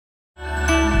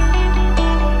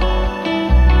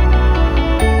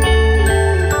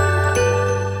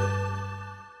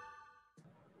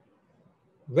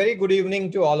Very good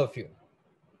evening to all of you.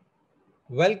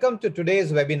 Welcome to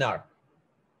today's webinar.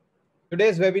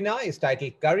 Today's webinar is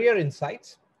titled Career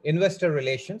Insights, Investor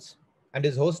Relations, and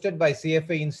is hosted by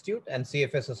CFA Institute and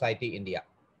CFA Society India.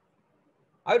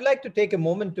 I would like to take a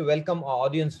moment to welcome our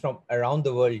audience from around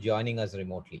the world joining us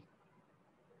remotely.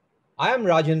 I am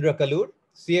Rajendra Kalur,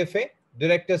 CFA,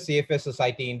 Director CFA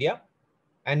Society India,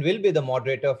 and will be the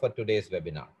moderator for today's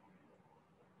webinar.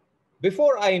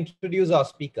 Before I introduce our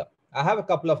speaker, I have a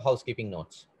couple of housekeeping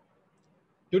notes.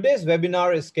 Today's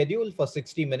webinar is scheduled for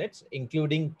 60 minutes,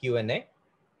 including Q&A,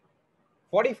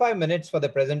 45 minutes for the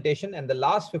presentation, and the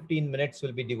last 15 minutes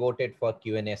will be devoted for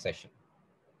Q&A session.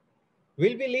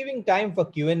 We'll be leaving time for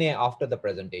Q&A after the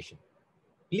presentation.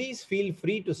 Please feel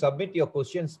free to submit your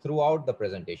questions throughout the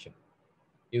presentation.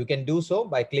 You can do so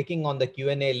by clicking on the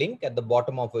Q&A link at the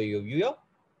bottom of your viewer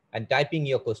and typing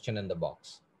your question in the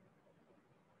box.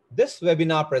 This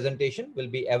webinar presentation will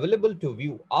be available to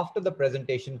view after the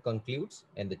presentation concludes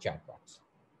in the chat box.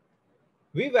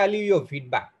 We value your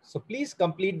feedback, so please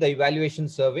complete the evaluation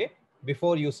survey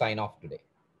before you sign off today.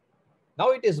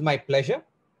 Now it is my pleasure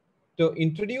to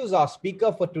introduce our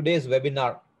speaker for today's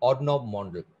webinar, Arnob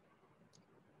Mondal.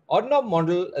 Arnob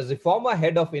Mondal is the former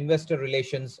head of investor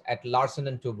relations at Larsen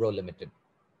 & Toubro Limited.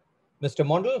 Mr.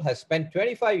 Mondal has spent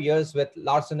 25 years with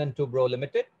Larsen & Toubro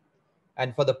Limited,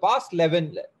 and for the past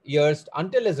 11 years,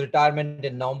 until his retirement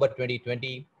in November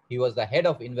 2020, he was the head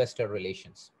of investor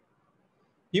relations.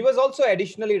 He was also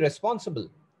additionally responsible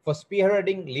for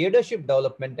spearheading leadership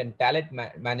development and talent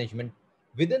management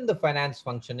within the finance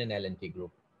function in L&T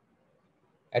Group.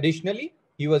 Additionally,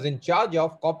 he was in charge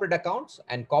of corporate accounts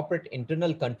and corporate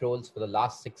internal controls for the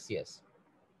last 6 years.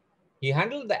 He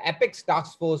handled the Apex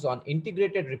task force on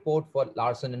integrated report for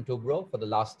Larsen & Toubro for the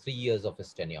last 3 years of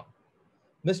his tenure.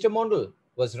 Mr. Mondal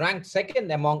was ranked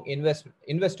second among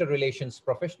investor relations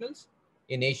professionals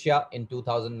in Asia in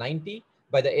 2019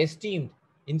 by the esteemed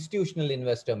Institutional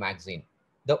Investor magazine,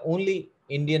 the only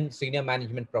Indian senior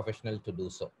management professional to do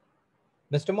so.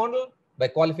 Mr. Mondal, by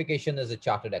qualification, is a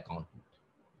chartered accountant.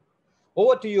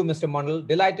 Over to you, Mr. Mondal.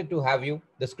 Delighted to have you.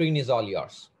 The screen is all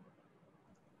yours.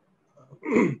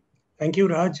 Thank you,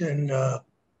 Raj, and a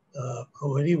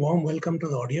very warm welcome to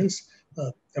the audience.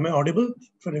 Am I audible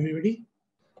for everybody?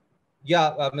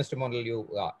 Yeah, Mr. Mondal,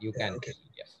 you can. Okay.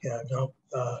 Yes. Yeah. Now,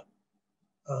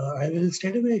 I will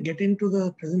straight away get into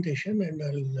the presentation, and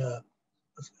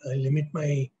I'll limit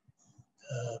my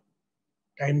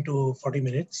time to 40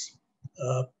 minutes.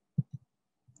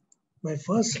 My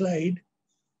first slide.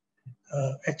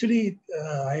 Actually,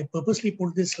 I purposely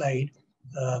put this slide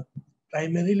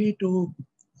primarily to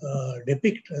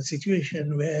depict a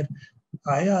situation where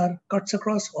IR cuts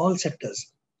across all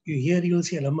sectors. You'll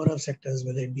see a number of sectors,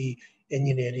 whether it be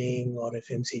engineering or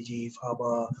FMCG,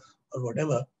 pharma, or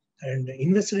whatever. And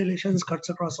investor relations cuts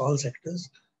across all sectors.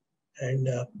 And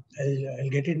I'll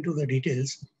get into the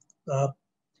details.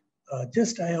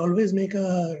 I always make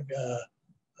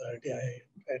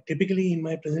typically in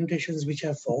my presentations which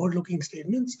have forward-looking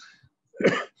statements,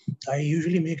 I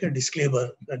usually make a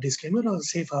disclaimer or a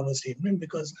safe harbor statement,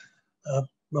 because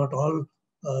not all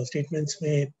statements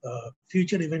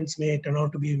future events may turn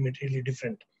out to be materially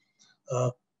different.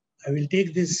 I will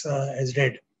take this as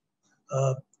read.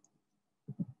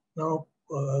 Now,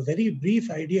 a very brief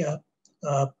idea.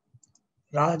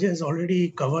 Raj has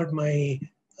already covered my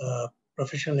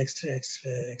professional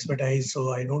expertise,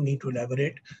 so I don't need to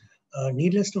elaborate.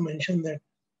 Needless to mention that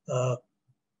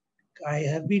I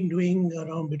have been doing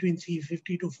around between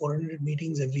 350 to 400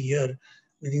 meetings every year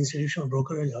with institutional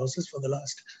brokerage houses for the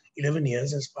last 11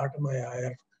 years as part of my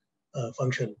IR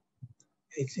function.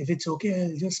 If it's okay,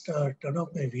 I'll just turn off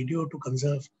my video to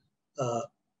conserve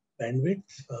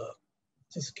bandwidth.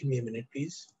 Just give me a minute,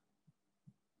 please.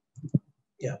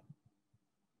 Yeah.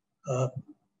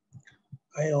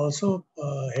 I also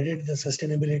headed the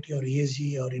sustainability or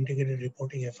ESG or integrated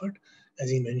reporting effort, as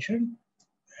he mentioned.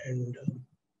 And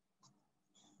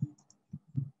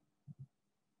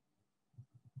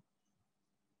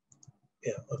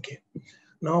yeah, okay.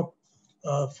 Now,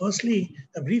 firstly,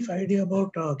 a brief idea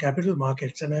about capital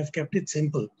markets, and I've kept it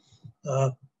simple.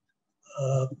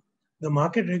 The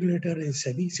market regulator is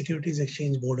SEBI, Securities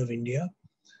Exchange Board of India.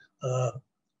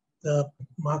 The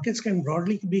markets can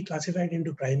broadly be classified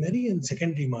into primary and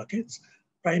secondary markets.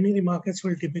 Primary markets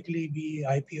will typically be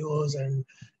IPOs and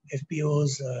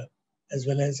FPOs, as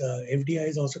well as FDI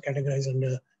is also categorized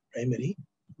under primary.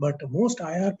 But most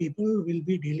IR people will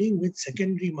be dealing with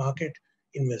secondary market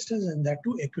investors, and that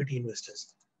too equity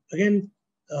investors. Again,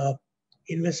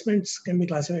 investments can be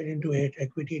classified into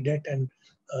equity, debt, and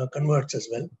converts as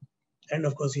well. And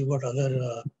of course, you've got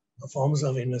other forms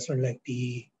of investment like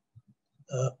PE.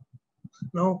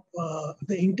 Now,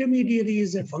 the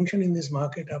intermediaries that function in this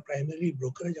market are primarily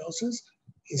brokerage houses,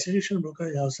 institutional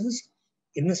brokerage houses,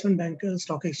 investment bankers,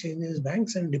 stock exchanges,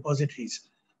 banks, and depositories.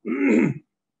 And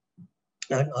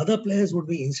other players would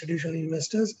be institutional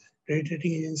investors, credit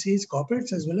rating agencies,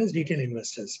 corporates, as well as retail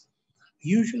investors.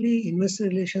 Usually, investor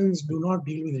relations do not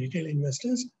deal with retail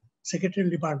investors. Secretarial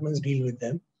departments deal with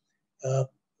them.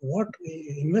 What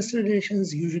investor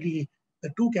relations usually,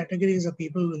 the two categories of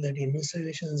people that investor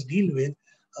relations deal with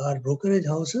are brokerage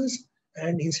houses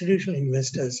and institutional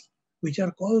investors, which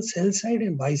are called sell side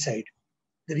and buy side.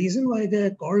 The reason why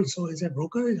they're called so is that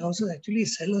brokerage houses actually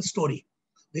sell a story.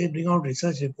 They bring out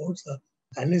research reports, the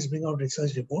analysts bring out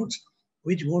research reports,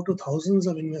 which go to thousands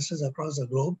of investors across the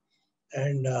globe.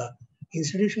 And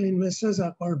institutional investors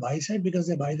are called buy side because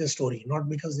they buy the story, not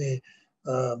because they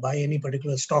buy any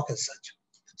particular stock as such.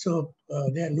 So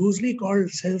they are loosely called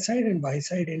sell side and buy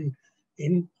side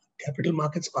in capital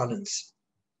markets parlance.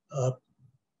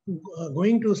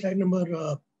 Going to slide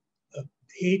number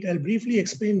 8, I'll briefly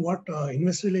explain what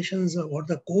investor relations, what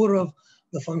the core of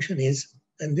the function is.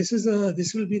 And this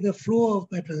will be the flow of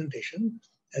my presentation,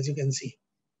 as you can see.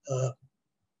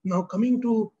 Now coming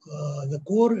to the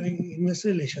core investor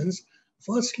relations,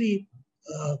 firstly,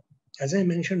 as I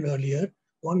mentioned earlier,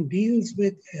 one deals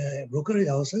with brokerage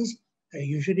houses,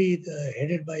 usually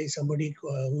headed by somebody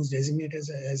who's designated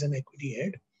as an equity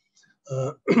head.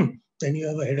 Then you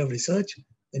have a head of research,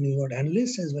 then you got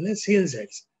analysts as well as sales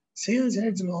heads. Sales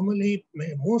heads normally,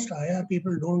 most IR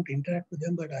people don't interact with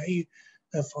them, but I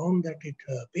have found that it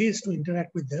pays to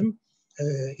interact with them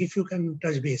if you can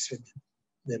touch base with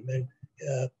them.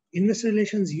 And investor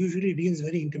relations usually deals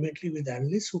very intimately with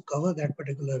analysts who cover that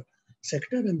particular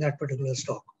sector and that particular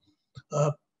stock.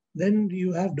 Then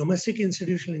you have domestic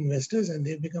institutional investors, and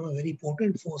they've become a very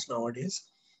potent force nowadays.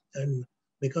 And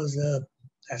because the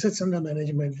assets under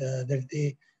management that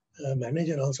they manage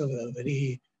are also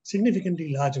very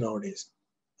significantly large nowadays.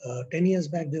 10 years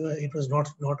back, it was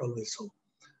not always so.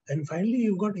 And finally,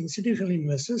 you've got institutional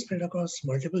investors spread across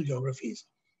multiple geographies.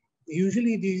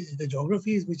 Usually, the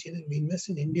geographies which we invest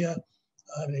in India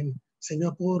are in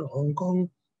Singapore, Hong Kong,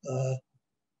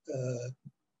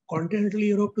 continental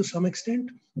Europe to some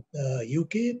extent,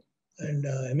 UK, and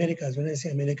Americas. When I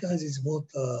say Americas, it's both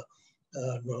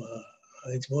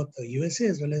USA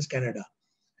as well as Canada.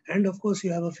 And of course,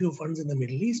 you have a few funds in the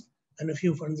Middle East and a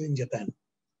few funds in Japan.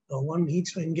 Now, one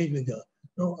needs to engage with them.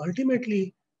 Now,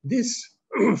 ultimately, this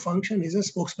function is a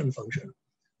spokesman function,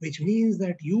 which means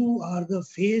that you are the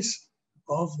face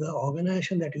of the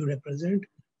organization that you represent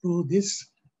to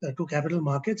to capital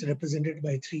markets, represented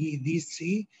by these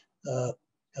three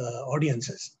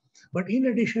audiences. But in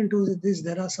addition to this,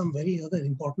 there are some very other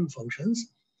important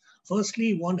functions.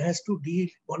 Firstly, one has to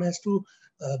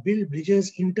build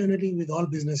bridges internally with all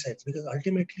business heads, because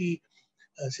ultimately,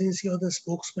 since you're the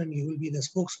spokesman, you will be the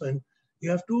spokesman.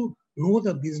 You have to know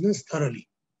the business thoroughly,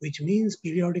 which means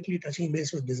periodically touching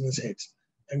base with business heads.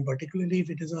 And particularly if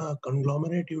it is a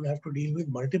conglomerate, you'll have to deal with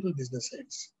multiple business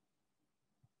heads.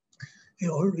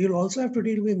 You'll also have to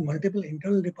deal with multiple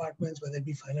internal departments, whether it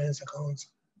be finance, accounts,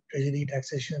 treasury,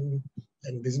 taxation,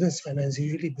 and business finance.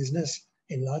 Usually business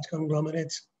in large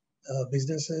conglomerates,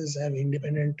 businesses have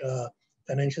independent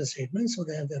financial statements, so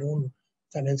they have their own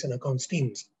finance and accounts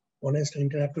teams. One has to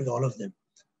interact with all of them,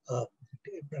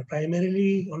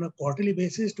 primarily on a quarterly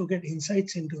basis to get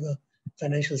insights into the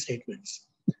financial statements.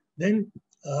 Then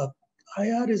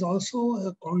IR is also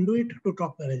a conduit to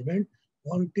top management.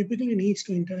 One typically needs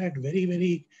to interact very,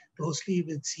 very closely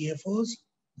with CFOs,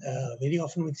 very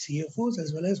often with CFOs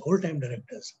as well as whole-time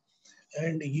directors.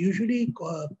 And usually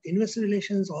investor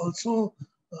relations also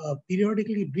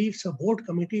periodically briefs a board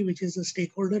committee, which is a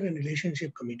stakeholder and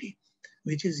relationship committee,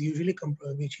 which usually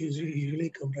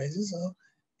comprises of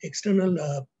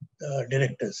external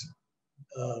directors,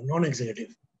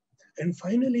 non-executive. And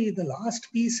finally, the last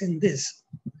piece in this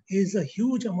is a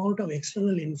huge amount of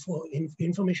external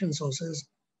information sources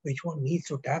which one needs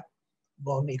to tap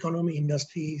on economy,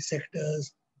 industry,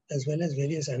 sectors, as well as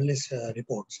various analyst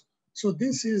reports. So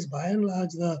this is by and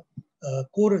large the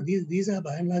core. These are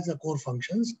by and large the core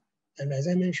functions. And as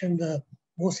I mentioned, the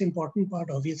most important part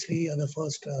obviously are the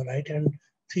first right-hand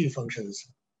three functions.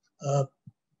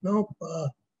 Now,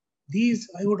 these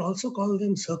I would also call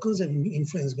them circles of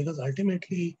influence, because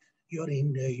ultimately you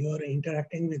are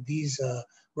interacting with these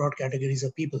broad categories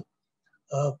of people.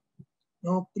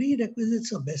 Now,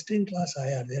 prerequisites of best-in-class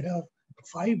IR. There are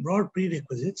 5 broad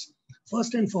prerequisites.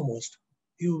 First and foremost,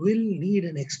 you will need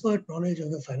an expert knowledge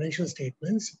of the financial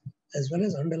statements as well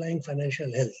as underlying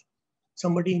financial health.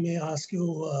 Somebody may ask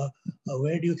you,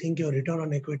 where do you think your return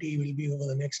on equity will be over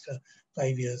the next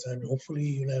 5 years? And hopefully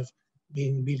you'll have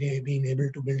been able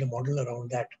to build a model around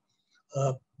that.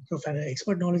 So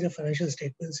expert knowledge of financial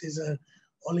statements is an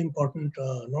all-important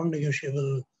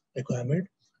non-negotiable requirement.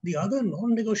 The other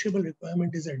non-negotiable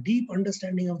requirement is a deep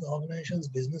understanding of the organization's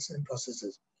business and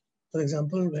processes. For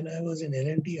example, when I was in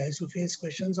L&T, I used to face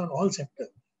questions on all sectors.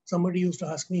 Somebody used to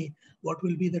ask me, what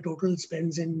will be the total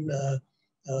spends in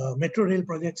metro rail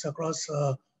projects across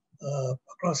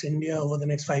India over the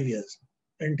next 5 years?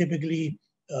 And typically,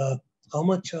 how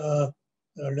much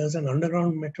does an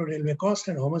underground metro railway cost,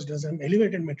 and how much does an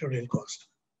elevated metro rail cost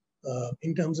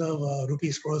in terms of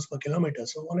rupees crores per kilometer?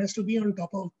 So one has to be on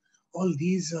top of all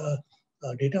these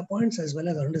data points as well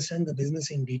as understand the business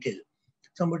in detail.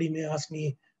 Somebody may ask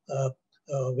me,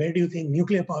 where do you think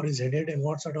nuclear power is headed, and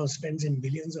what sort of spends in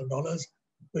billions of dollars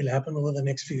will happen over the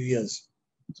next few years?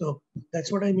 So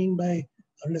that's what I mean by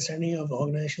understanding of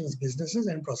organizations, businesses,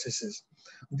 and processes.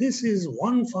 This is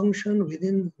one function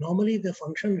within, normally the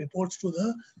function reports to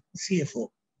the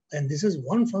CFO. And this is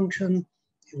one function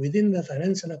within the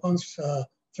finance and accounts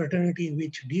fraternity,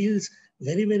 which deals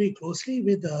very, very closely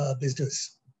with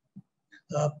business.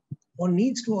 One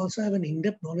needs to also have an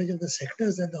in-depth knowledge of the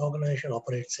sectors that the organization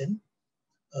operates in,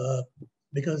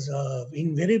 because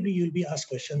invariably you'll be asked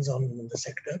questions on the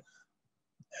sector.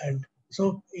 And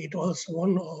so it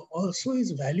also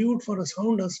is valued for a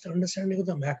sound understanding of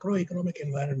the macroeconomic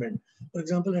environment. For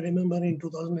example, I remember in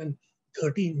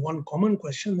 2013, one common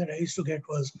question that I used to get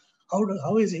was,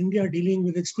 how is India dealing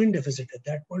with its twin deficit? At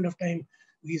that point of time,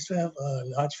 we used to have a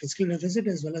large fiscal deficit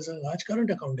as well as a large current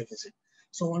account deficit.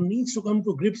 So one needs to come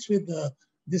to grips with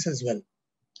this as well.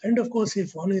 And of course,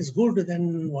 if one is good,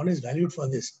 then one is valued for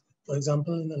this. For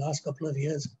example, in the last couple of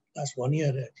years, last 1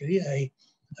 year actually, I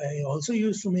also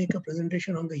used to make a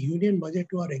presentation on the union budget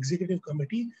to our executive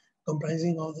committee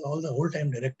comprising of all the whole-time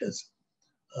directors,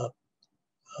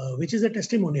 which is a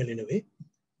testimonial in a way.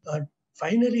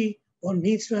 Finally, one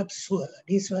needs to have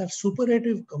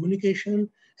superative communication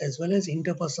as well as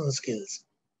interpersonal skills.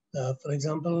 For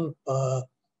example,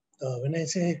 when I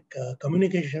say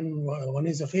communication, one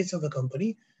is the face of the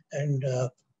company, and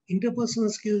interpersonal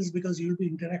skills, because you'll be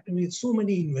interacting with so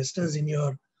many investors in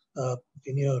the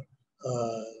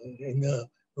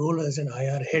role as an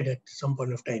IR head at some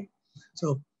point of time.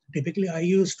 So typically I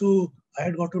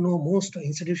had got to know most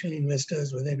institutional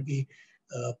investors, whether it be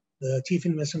the chief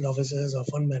investment officers or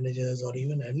fund managers or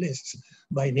even analysts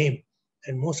by name.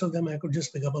 And most of them I could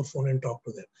just pick up a phone and talk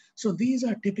to them. So these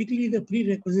are typically the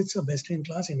prerequisites of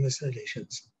best-in-class investor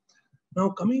relations. Now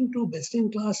coming to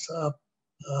best-in-class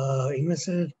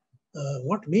investor,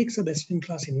 what makes a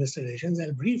best-in-class investor relations?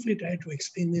 I'll briefly try to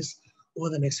explain this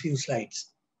over the next few slides.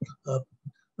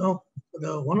 Now,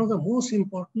 one of the most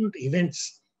important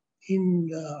events in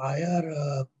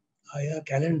the IR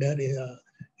calendar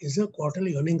is a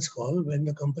quarterly earnings call when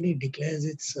the company declares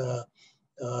its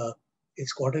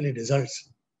quarterly results.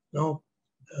 Now,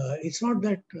 it's not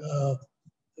that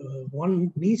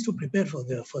one needs to prepare for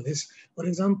this. For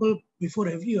example, before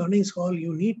every earnings call,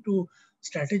 you need to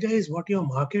strategize what your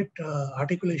market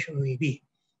articulation will be.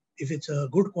 If it's a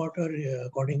good quarter,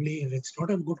 accordingly. If it's not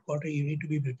a good quarter, you need to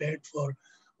be prepared for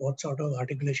what sort of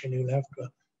articulation you'll have to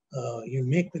you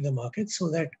make with the market so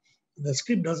that the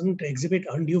script doesn't exhibit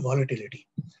undue volatility.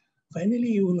 Finally,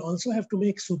 you will also have to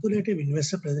make superlative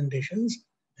investor presentations.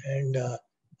 And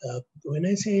when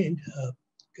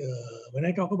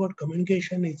I talk about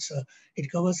communication, it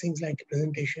covers things like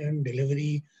presentation,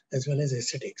 delivery, as well as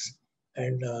aesthetics.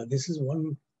 And this is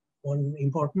one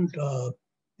important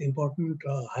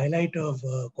highlight of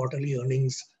quarterly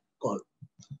earnings call.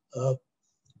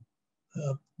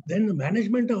 Then the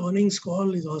management of earnings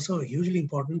call is also hugely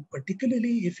important,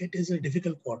 particularly if it is a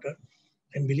difficult quarter.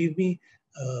 And believe me,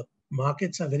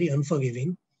 markets are very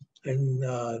unforgiving and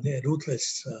they're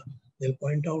ruthless. They'll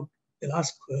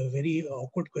ask very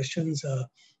awkward questions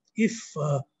if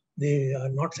they are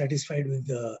not satisfied with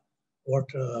what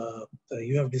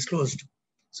you have disclosed.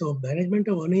 So management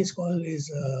of earnings call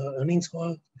is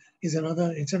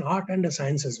it's an art and a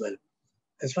science as well.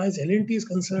 As far as L&T is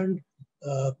concerned,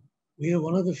 we are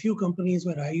one of the few companies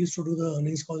where I used to do the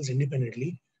earnings calls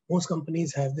independently. Most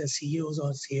companies have their CEOs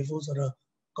or CFOs or a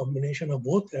combination of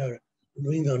both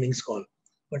doing the earnings call.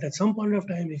 But at some point of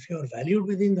time, if you're valued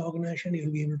within the organization,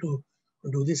 you'll be able to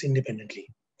do this independently.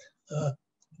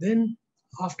 Then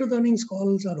after the earnings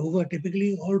calls are over,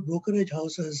 typically all brokerage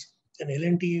houses, and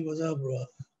L&T was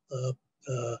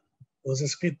a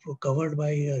script covered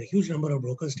by a huge number of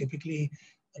brokers. Typically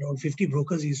around 50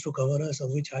 brokers used to cover us,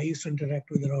 of which I used to interact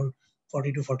with around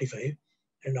 40 to 45.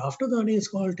 And after the earnings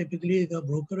call, typically the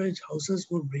brokerage houses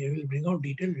will bring out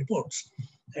detailed reports,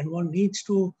 and one needs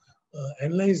to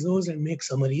analyze those and make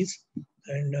summaries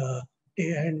and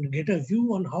get a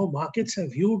view on how markets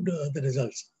have viewed the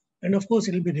results. And of course,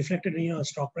 it will be reflected in your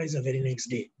stock price the very next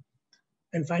day.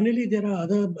 And finally, there are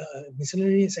other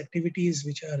miscellaneous activities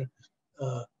which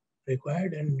are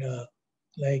required, and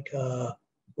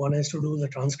one has to do the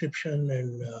transcription,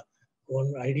 and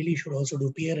one ideally should also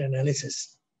do peer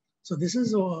analysis. So this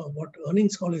is what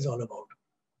earnings call is all about.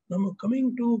 Now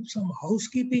coming to some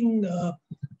housekeeping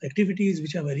activities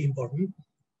which are very important.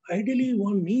 Ideally,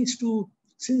 one needs to,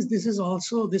 since this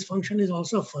function is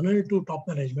also a funnel to top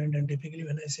management, and typically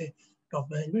when I say top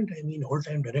management, I mean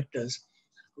whole-time directors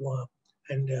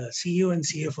and CEO and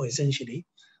CFO essentially.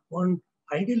 One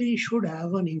ideally should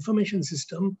have an information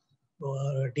system,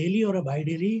 daily or a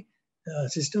bi-daily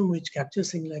system which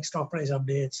captures things like stock price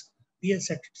updates,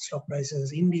 PS stock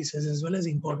prices, indices, as well as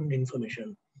important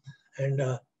information. And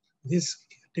this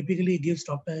typically gives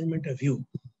top management a view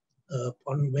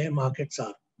on where markets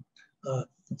are.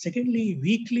 Secondly,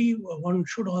 weekly, one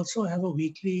should also have a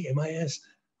weekly MIS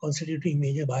constituting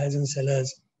major buyers and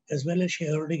sellers, as well as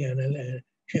shareholding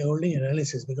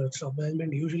analysis, because top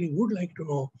management usually would like to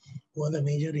know who are the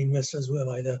major investors who have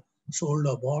either sold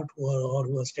or bought or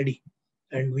who are steady,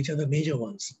 and which are the major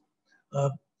ones.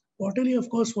 Quarterly, of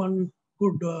course, one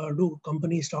could do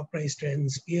company stock price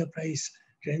trends, peer price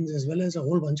trends, as well as a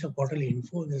whole bunch of quarterly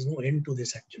info. There's no end to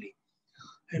this actually.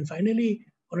 And finally,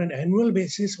 on an annual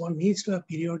basis, one needs to have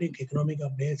periodic economic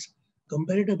updates,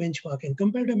 comparator benchmarking.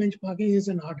 Comparator benchmarking is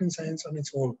an art and science on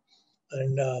its own.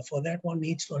 And for that, one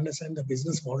needs to understand the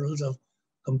business models of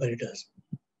comparators.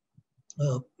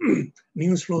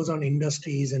 News flows on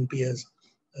industries and peers.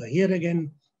 Here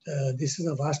again, this is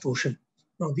a vast ocean.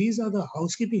 Now, these are the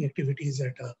housekeeping activities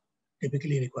that are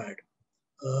typically required.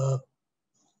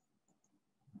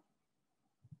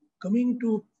 Coming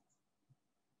to,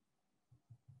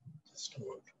 just a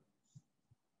moment.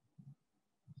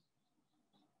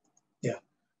 Yeah.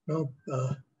 Now,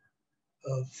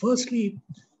 firstly,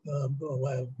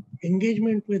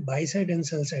 engagement with buy side and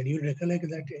sell side. You recollect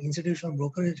that institutional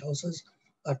brokerage houses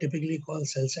are typically called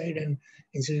sell side and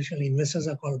institutional investors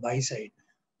are called buy side.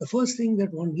 The first thing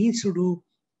that one needs to do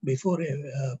before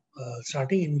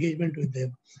starting engagement with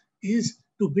them is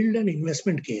to build an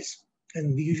investment case.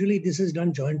 And usually this is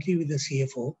done jointly with the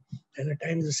CFO, and at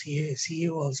times the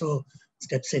CEO also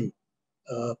steps in.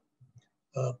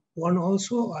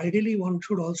 Ideally, one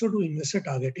should also do investor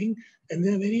targeting, and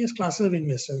there are various classes of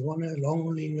investors. One is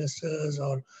long-only investors,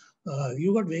 or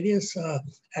you got various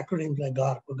acronyms like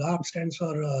GARP. GARP stands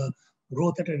for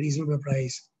growth at a reasonable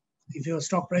price. If your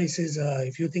stock price is,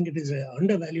 if you think it is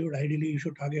undervalued, ideally you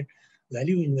should target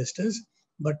value investors.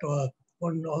 But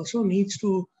one also needs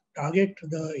to target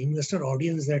the investor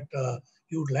audience that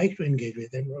you would like to engage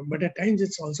with. But at times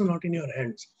it's also not in your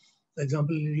hands. For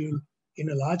example, in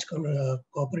a large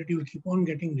corporate, you will keep on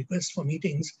getting requests for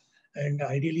meetings, and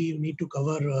ideally you need to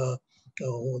cover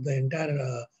the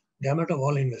entire gamut of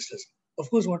all investors. Of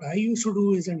course, what I used to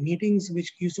do is in meetings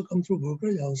which used to come through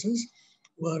brokerage houses,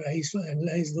 where I used to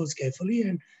analyze those carefully,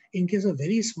 and in case of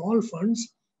very small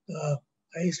funds,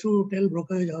 I used to tell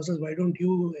brokerage houses, why don't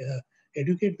you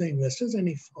educate the investors, and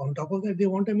if on top of that they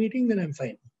want a meeting, then I'm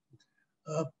fine.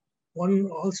 One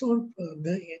also,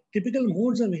 the typical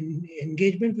modes of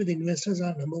engagement with investors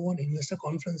are: number one, investor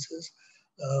conferences.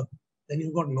 Then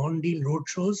you've got non-deal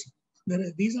roadshows.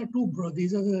 These are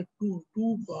the two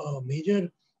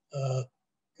major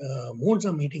modes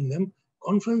of meeting them.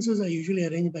 Conferences are usually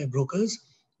arranged by brokers,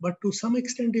 but to some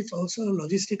extent, it's also a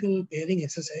logistical pairing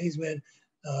exercise where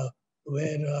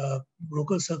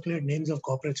brokers circulate names of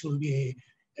corporates who will be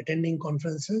attending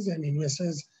conferences, and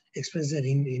investors express their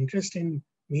interest in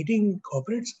meeting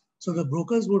corporates. So the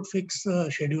brokers would fix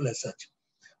the schedule as such.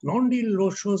 Non-deal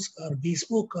roadshows are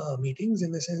bespoke meetings,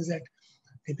 in the sense that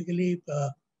typically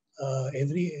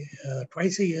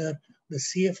twice a year, the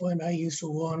CFO and I used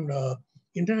to go on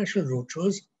international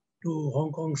roadshows to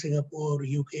Hong Kong, Singapore,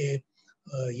 UK,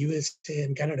 USA,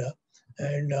 and Canada.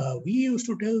 And we used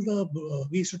to choose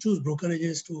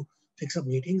brokerages to fix up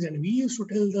meetings, and we used to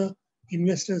tell the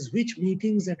investors which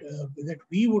meetings that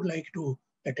we would like to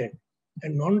attend.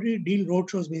 And non-deal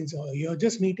roadshows means you're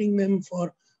just meeting them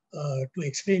to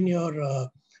explain your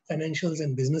financials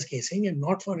and business casing, and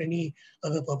not for any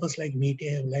other purpose like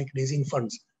raising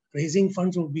funds. Raising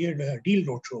funds would be a deal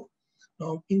roadshow.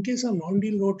 Now, in case of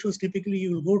non-deal roadshows, typically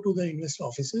you will go to the investor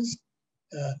offices.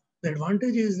 The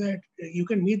advantage is that you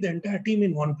can meet the entire team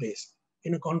in one place.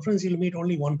 In a conference, you'll meet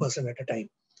only one person at a time.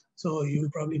 So you'll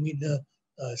probably meet the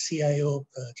CIO,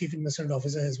 Chief Investment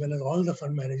Officer, as well as all the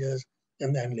fund managers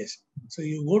and the analysts. So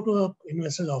you go to a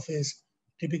investor's office,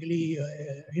 typically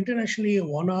internationally a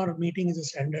 1 hour meeting is a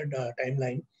standard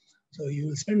timeline. So you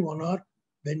will spend 1 hour,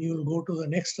 then you will go to the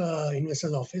next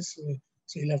investor's office.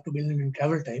 So you'll have to build in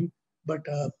travel time. But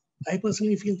I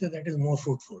personally feel that that is more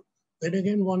fruitful. Then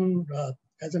again, one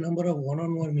has a number of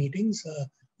one-on-one meetings.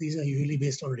 These are usually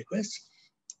based on requests.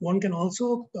 One can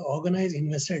also organize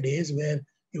investor days where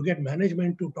you get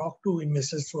management to talk to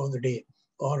investors throughout the day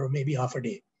or maybe half a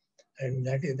day. And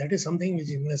that is something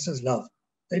which investors love.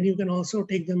 Then you can also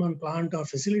take them on plant or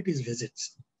facilities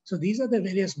visits. So these are the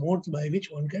various modes by which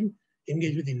one can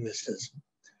engage with investors.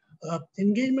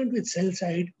 Engagement with sell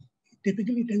side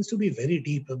typically tends to be very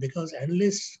deep because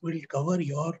analysts will cover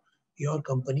your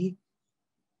company.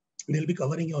 They'll be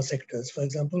covering your sectors. For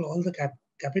example, all the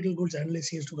capital goods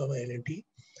analysts used to cover L&T,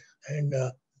 and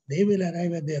they will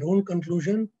arrive at their own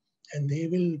conclusion, and they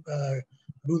will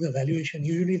do the valuation.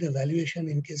 Usually the valuation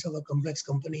in case of a complex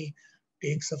company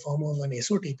takes the form of an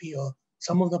SOTP or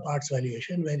sum of the parts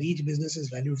valuation, where each business is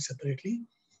valued separately.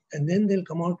 And then they'll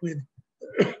come out with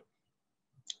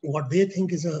what they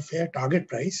think is a fair target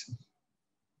price.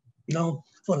 Now,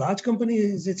 for large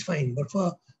companies, it's fine. But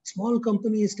for small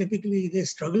companies, typically they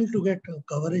struggle to get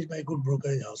coverage by good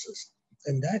brokerage houses.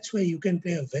 And that's where you can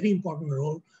play a very important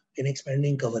role in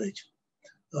expanding coverage.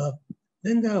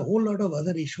 Then there are a whole lot of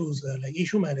other issues like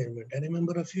issue management. I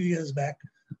remember a few years back,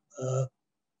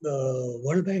 the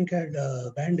World Bank had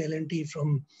banned L&T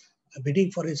from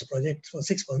bidding for its project for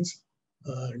 6 months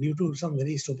due to some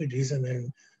very stupid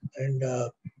reason. And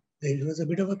there was a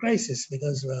bit of a crisis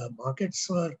because markets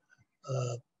were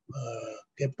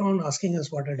kept on asking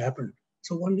us what had happened.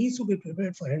 So one needs to be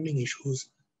prepared for handling issues.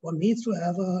 One needs to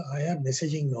have a higher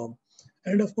messaging norm.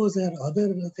 And of course, there are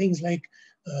other things like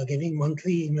giving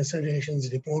monthly investor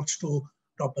relations reports to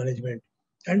top management.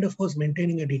 And of course,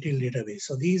 maintaining a detailed database.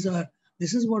 So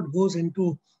this is what goes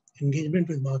into engagement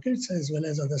with markets as well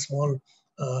as other small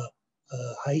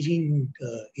hygiene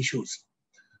issues.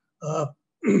 Now,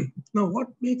 what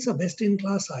makes a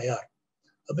best-in-class IR?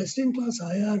 A best-in-class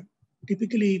IR,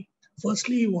 typically,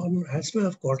 firstly, one has to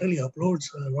have quarterly uploads,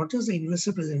 not just the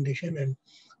investor presentation,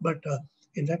 but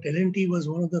in fact, L&T was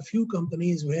one of the few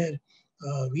companies where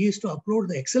we used to upload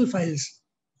the Excel files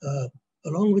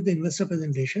along with the investor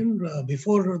presentation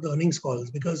before the earnings calls,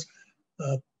 because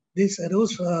this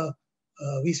arose,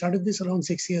 we started this around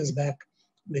 6 years back,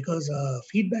 because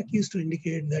feedback used to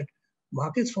indicate that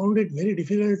markets found it very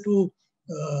difficult to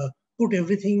put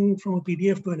everything from a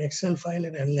PDF to an Excel file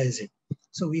and analyze it.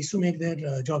 So we used to make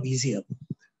their job easier.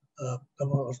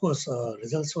 Of course,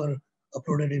 results were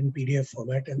uploaded in PDF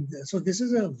format. And so this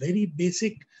is a very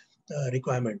basic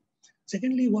requirement.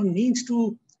 Secondly, one needs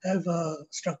to have a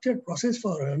structured process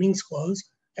for earnings calls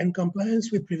and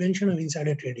compliance with prevention of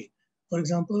insider trading. For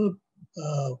example,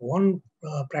 one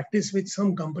practice which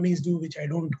some companies do, which I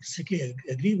don't strictly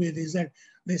agree with, is that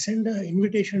they send an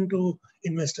invitation to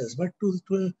investors, but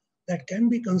that can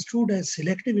be construed as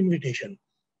selective invitation.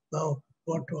 Now,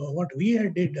 what we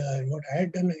had did, what I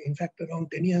had done, in fact, around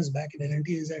 10 years back in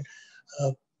L&T, is that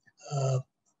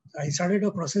I started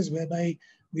a process whereby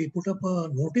we put up a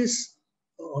notice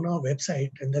on our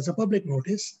website, and there's a public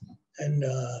notice, and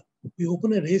we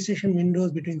open a registration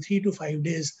windows between 3 to 5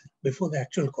 days before the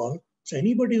actual call. So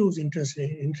anybody who's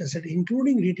interested,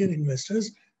 including retail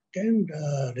investors, can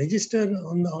register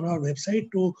on our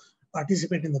website to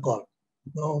participate in the call.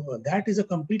 Now, that is a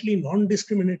completely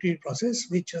non-discriminatory process,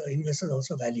 which investors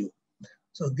also value.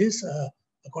 So this,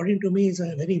 according to me, is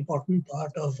a very important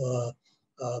part of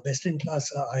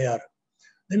best-in-class IR.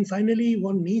 Then finally,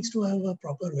 one needs to have a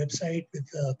proper website with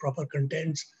proper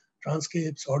contents,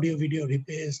 transcripts, audio, video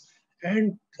replays,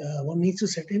 and one needs to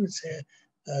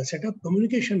set up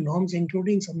communication norms,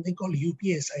 including something called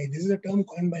UPSI. This is a term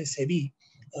coined by SEBI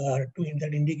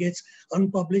that indicates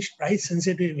unpublished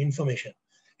price-sensitive information.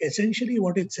 Essentially,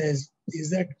 what it says is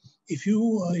that if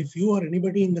you or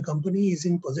anybody in the company is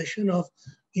in possession of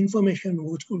information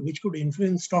which could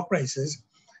influence stock prices,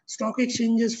 stock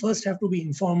exchanges first have to be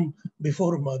informed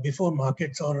before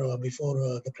markets or before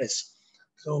the press.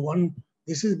 So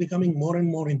this is becoming more and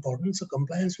more important. So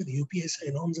compliance with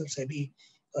UPSI norms of SEBI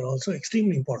are also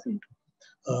extremely important,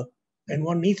 and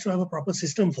one needs to have a proper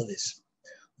system for this.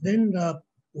 Then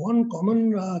one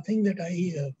common thing that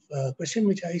question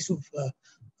which I used to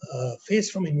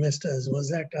face from investors was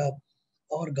that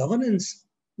our governance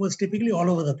was typically all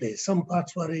over the place. Some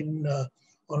parts were in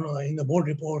the board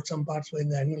report, some parts were in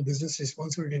the annual business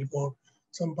responsibility report,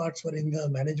 some parts were in the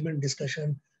management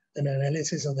discussion and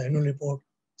analysis of the annual report,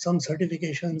 some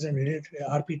certifications and related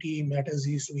RPT matters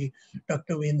used to be tucked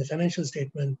away in the financial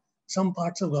statement. Some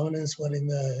parts of governance were in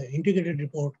the integrated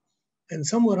report, and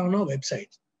some were on our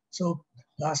website. So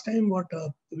last time what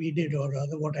we did, or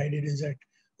rather what I did, is that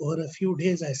over a few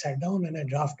days I sat down and I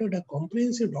drafted a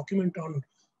comprehensive document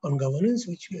on governance,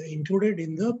 which included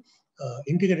in the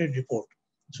integrated report.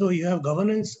 So you have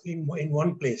governance in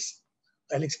one place.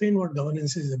 I'll explain what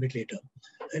governance is a bit later.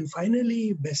 And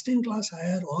finally, best-in-class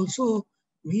hire also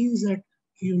means that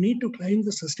you need to climb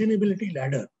the sustainability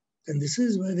ladder. And this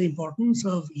is where the importance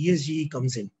of ESG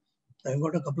comes in. I've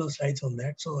got a couple of slides on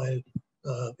that, so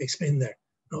I'll explain that.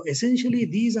 Now, essentially,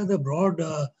 these are the broad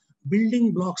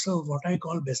building blocks of what I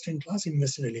call best-in-class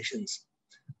investor relations.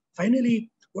 Finally,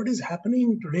 what is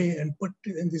happening today, and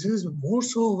this is more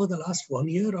so over the last 1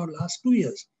 year or last 2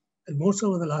 years, and more so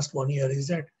over the last 1 year, is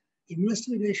that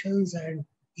investor relations and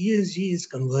ESG is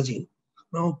converging.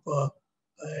 Now,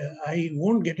 I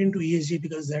won't get into ESG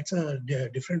because that's a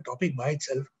different topic by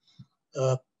itself.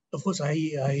 Of course,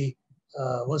 I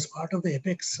was part of the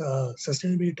Apex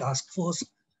Sustainability Task Force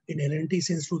in L&T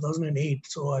since 2008.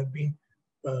 So I've been,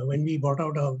 when we brought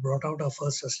out our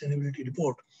first sustainability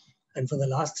report, and for the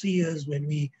last 3 years, when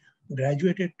we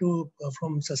graduated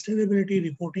from sustainability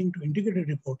reporting to integrated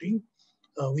reporting,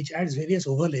 which adds various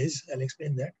overlays, I'll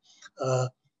explain that,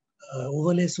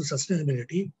 overlays to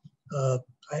sustainability,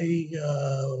 I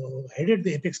headed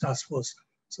the Apex Task Force.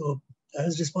 So I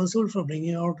was responsible for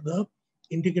bringing out the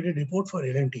integrated report for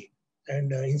L&T.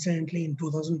 And incidentally, in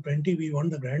 2020, we won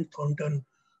the Grant Thornton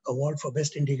Award for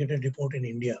Best Integrated Report in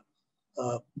India.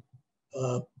 Now,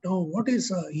 what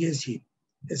is ESG?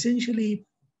 Essentially,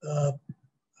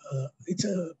 it's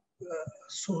a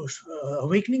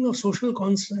awakening of social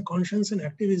conscience and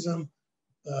activism,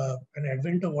 an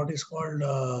advent of what is called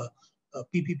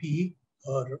PPP,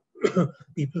 or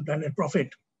People, Planet, Profit,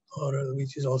 or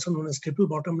which is also known as triple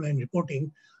bottom line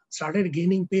reporting, started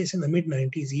gaining pace in the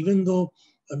mid-90s, even though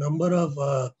a number of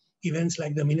events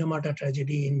like the Minamata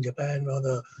tragedy in Japan or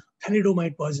the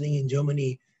thalidomide poisoning in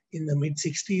Germany in the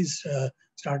mid-60s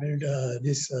started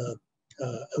this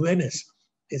awareness.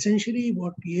 Essentially,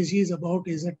 what ESG is about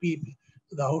is that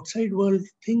the outside world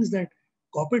thinks that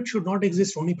corporate should not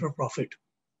exist only for profit.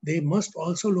 They must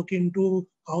also look into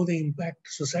how they impact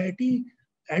society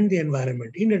and the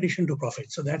environment in addition to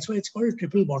profit. So that's why it's called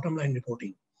triple bottom line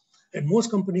reporting. And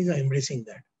most companies are embracing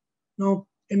that. Now,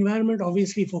 environment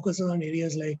obviously focuses on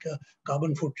areas like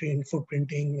carbon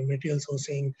footprinting, material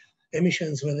sourcing,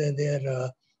 emissions, whether they're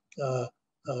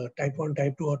type 1,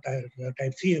 type 2, or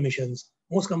type 3 emissions.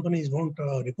 Most companies don't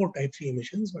report type 3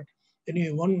 emissions, but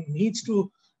anyway, one needs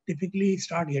to typically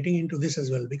start getting into this as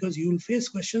well, because you will face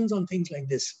questions on things like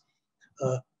this.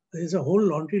 There's a whole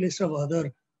laundry list of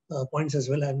other points as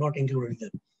well. I have not included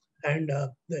them. And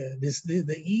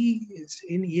the E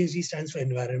in ESG stands for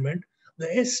environment.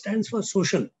 The S stands for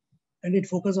social, and it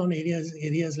focuses on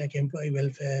areas like employee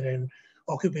welfare and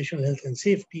occupational health and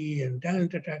safety and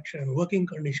talent attraction, working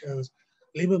conditions,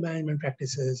 labor management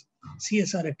practices,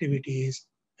 CSR activities,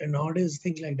 and nowadays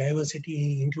things like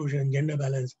diversity, inclusion, gender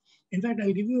balance. In fact,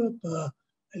 I'll give you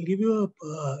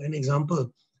an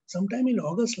example. Sometime in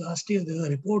August last year, there were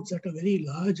reports that a very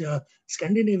large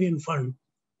Scandinavian fund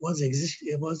was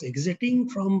exiting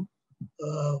from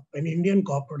an Indian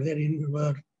corporate.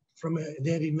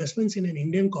 Their investments in an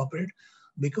Indian corporate,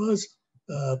 because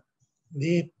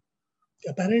they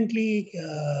apparently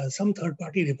some third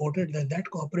party reported that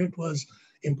corporate was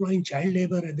employing child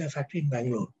labor at their factory in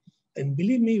Bangalore. And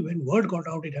believe me, when word got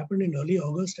out, it happened in early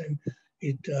August, and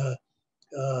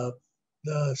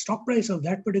the stock price of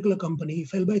that particular company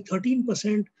fell by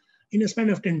 13% in a span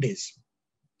of 10 days.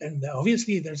 And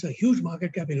obviously, there's a huge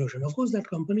market cap erosion. Of course, that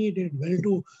company did well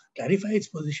to clarify its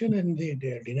position, and they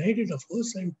denied it, of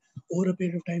course. And over a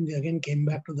period of time, they again came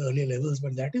back to the earlier levels.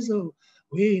 But that is a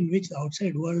way in which the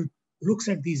outside world looks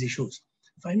at these issues.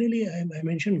 Finally, I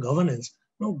mentioned governance.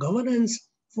 Now, governance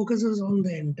focuses on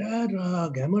the entire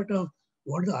gamut of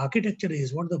what the architecture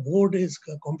is, what the board is,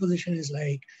 composition is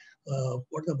like,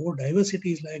 what the board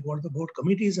diversity is like, what the board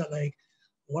committees are like,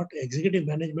 what executive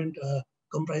management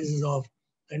comprises of,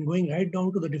 and going right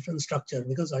down to the different structure,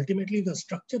 because ultimately the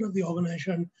structure of the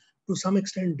organization to some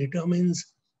extent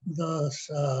determines the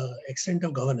extent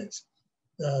of governance.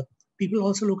 People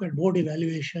also look at board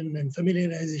evaluation and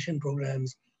familiarization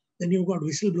programs. Then you've got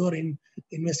whistleblower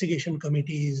investigation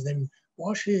committees. Then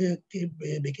WASH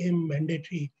became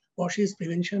mandatory. WASH is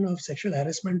prevention of sexual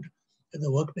harassment at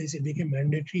the workplace. It became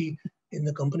mandatory in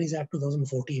the Companies Act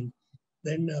 2014.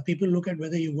 Then people look at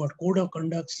whether you've got code of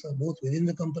conducts both within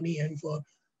the company and for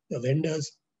the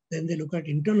vendors. Then they look at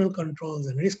internal controls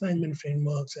and risk management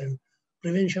frameworks and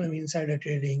prevention of insider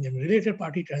trading and related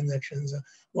party transactions.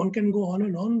 One can go on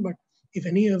and on, but if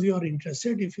any of you are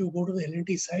interested, if you go to the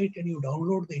L&T site and you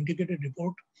download the integrated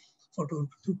report for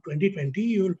 2020,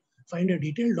 you will find a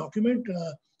detailed document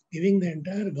giving the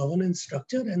entire governance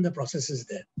structure and the processes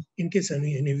there, in case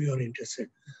any of you are interested.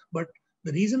 But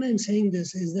the reason I'm saying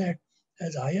this is that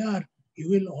as IR, you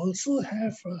will also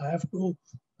have to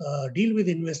deal with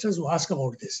investors who ask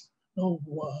about this. Now,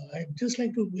 I'd just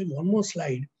like to give one more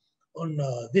slide on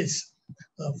this.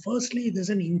 Firstly, there's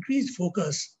an increased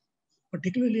focus,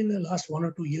 particularly in the last 1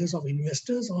 or 2 years, of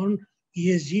investors on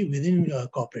ESG within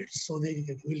corporates. So they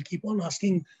will keep on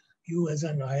asking you as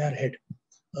an IR head.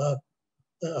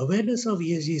 The awareness of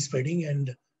ESG is spreading,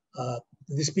 and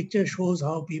this picture shows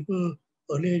how people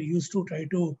earlier used to try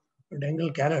to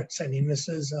dangle carrots and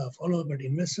investors follow, but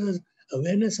investors'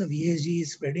 awareness of ESG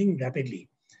is spreading rapidly.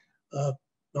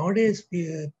 Nowadays,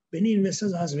 many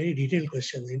investors ask very detailed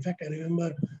questions. In fact, I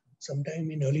remember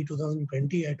sometime in early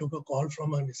 2020, I took a call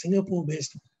from a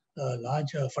Singapore-based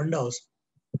large fund house,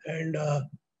 and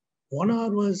 1 hour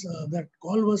was, that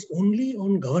call was only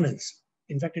on governance.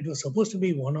 In fact, it was supposed to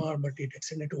be 1 hour, but it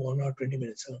extended to 1 hour, 20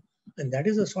 minutes. And that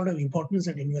is the sort of importance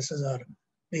that investors are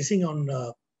placing on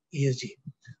ESG.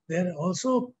 They're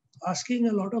also asking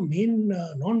a lot of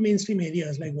non-mainstream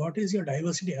areas, like what is your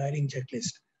diversity hiring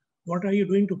checklist? What are you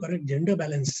doing to correct gender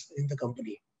balance in the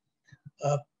company?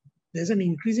 There's an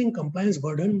increasing compliance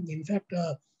burden. In fact,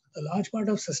 a large part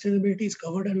of sustainability is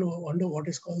covered under what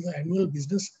is called the annual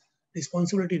business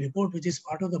responsibility report, which is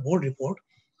part of the board report.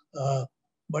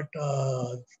 But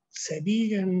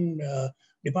SEBI and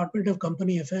Department of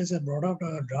Company Affairs have brought out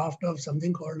a draft of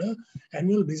something called a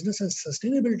annual business and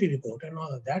sustainability report. And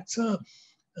that's a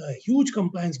huge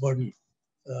compliance burden.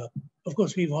 Of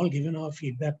course, we've all given our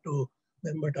feedback to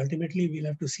them, but ultimately we'll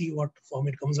have to see what form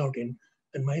it comes out in.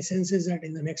 And my sense is that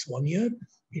in the next 1 year,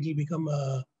 it will become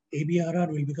ABRR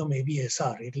will become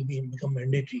ABSR. It will become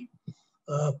mandatory.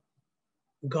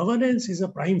 Governance is a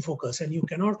prime focus, and you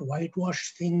cannot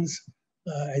whitewash things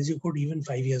as you could even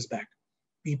 5 years back.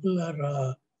 People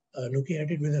are looking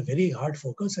at it with a very hard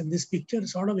focus, and this picture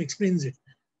sort of explains it.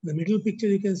 In the middle picture,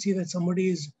 you can see that somebody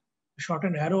is shot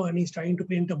an arrow and he's trying to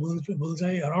paint a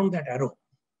bullseye around that arrow.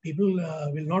 People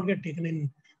will not get taken in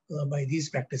by these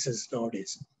practices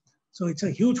nowadays. So it's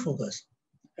a huge focus.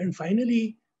 And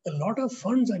finally, a lot of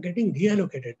funds are getting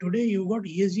reallocated. Today, you've got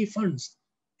ESG funds.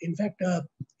 In fact,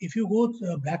 if you go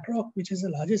to BlackRock, which is the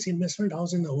largest investment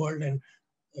house in the world, and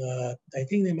I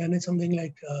think they manage something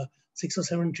like $6 or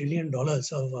 $7 trillion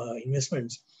of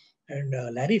investments.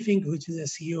 And Larry Fink, which is a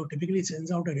CEO, typically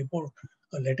sends out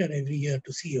a letter every year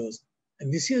to CEOs.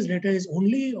 And this year's letter is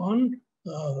only on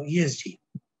ESG.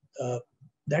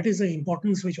 That is the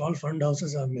importance which all fund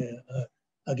houses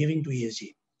are giving to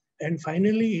ESG. And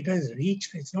finally, it has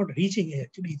reached, it's not reaching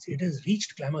actually, it has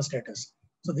reached clamor status.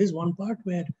 So this is one part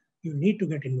where you need to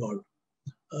get involved.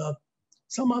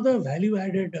 Some other value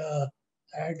added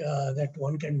that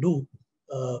one can do.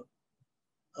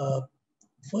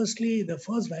 Firstly, the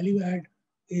first value add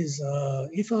is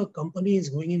if a company is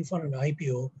going in for an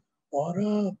IPO or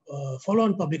a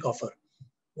follow-on public offer,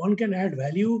 one can add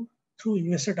value through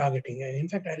investor targeting. In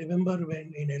fact, I remember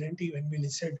when in L&T, when we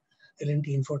listed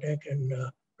L&T Infotech, and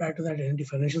prior to that L&T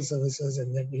Financial Services,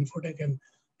 and then Infotech and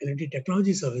L&T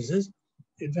Technology Services.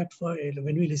 In fact,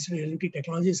 when we listed L&T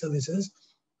Technology Services,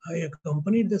 I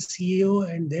accompanied the CEO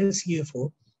and their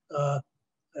CFO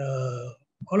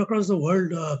all across the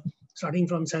world, starting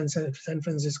from San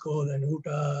Francisco, then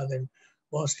Utah, then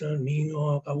Boston, New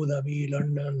York, Abu Dhabi,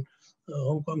 London,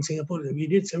 Hong Kong, Singapore. We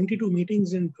did 72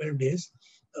 meetings in 12 days.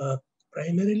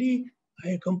 Primarily, I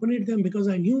accompanied them because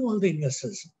I knew all the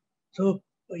investors. So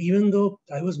even though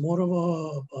I was more of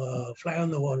a fly on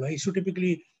the wall, I used to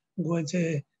typically go and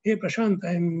say, hey, Prashant,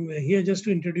 I'm here just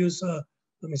to introduce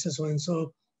Mr.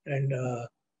 So-and-so, and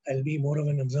I'll be more of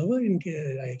an observer in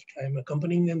case I'm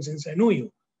accompanying them since I know you.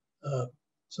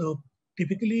 So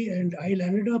typically, and I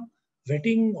landed up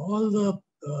vetting all the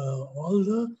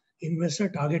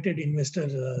targeted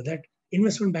investors that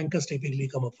investment bankers typically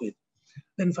come up with.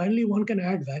 Then finally, one can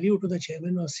add value to the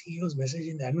chairman or CEO's message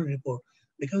in the annual report,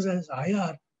 because as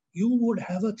IR, you would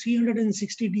have a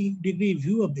 360-degree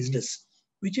view of business,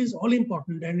 which is all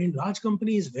important. And in large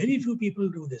companies, very few people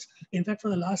do this. In fact, for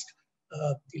the last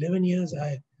 11 years,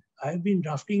 I've been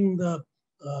drafting the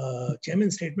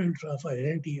chairman's statement for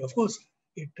L&T. Of course,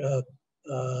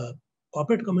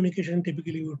 corporate communication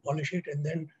typically would polish it, and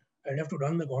then I'd have to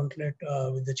run the gauntlet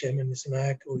with the chairman, Mr.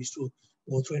 Nayak, who used to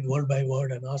go through it word by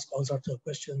word and ask all sorts of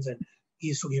questions. And he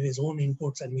used to give his own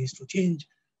inputs and we used to change.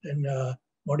 And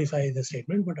modify the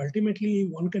statement, but ultimately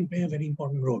one can play a very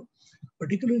important role.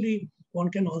 Particularly, one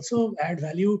can also add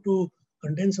value to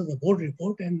contents of the board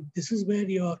report, and this is where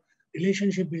your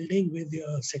relationship building with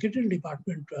your secretarial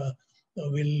department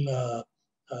will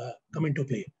come into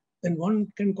play. Then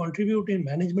one can contribute in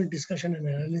management discussion and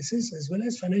analysis as well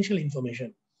as financial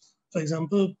information. For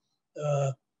example,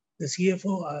 the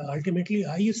CFO, ultimately,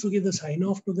 I used to give the sign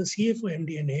off to the CFO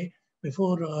MD&A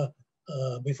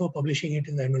before publishing it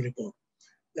in the annual report.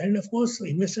 And of course,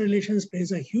 investor relations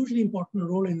plays a hugely important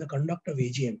role in the conduct of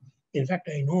AGM. In fact,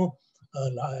 I know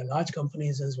large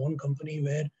companies. There's one company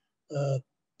where the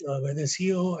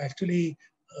CEO actually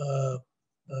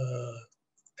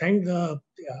thanked the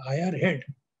IR head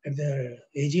at the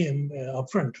AGM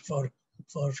upfront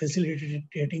for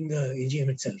facilitating the AGM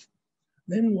itself.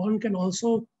 Then one can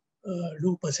also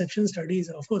do perception studies.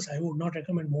 Of course, I would not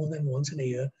recommend more than once in a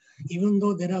year, even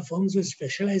though there are firms which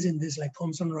specialize in this, like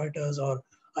Thomson Reuters or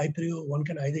IPRIO. One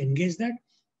can either engage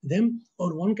them,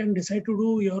 or one can decide to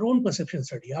do your own perception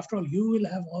study. After all, you will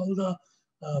have all the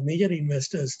major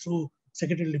investors through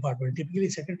secretarial department. Typically,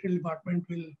 secretarial department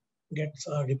will get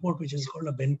a report which is called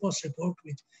a BENPOS report,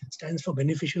 which stands for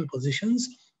beneficial positions,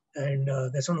 and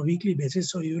that's on a weekly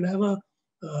basis. So you will have a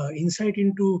insight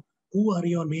into who are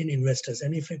your main investors,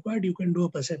 and if required, you can do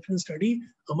a perception study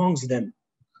amongst them.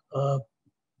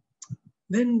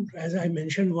 Then, as I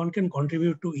mentioned, one can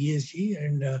contribute to ESG,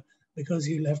 and because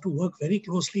you'll have to work very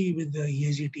closely with the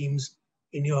ESG teams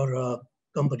in your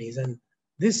companies. And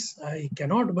this I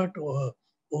cannot but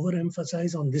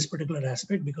overemphasize on this particular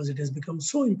aspect because it has become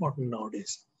so important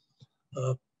nowadays.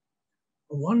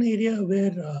 One area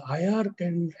where IR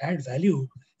can add value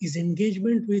is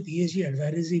engagement with ESG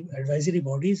advisory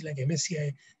bodies like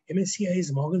MSCI. MSCI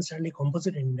is Morgan Stanley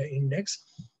Composite Index.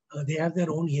 They have their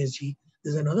own ESG.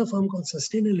 There's another firm called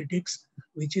Sustainalytics,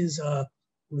 which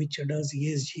does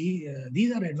ESG.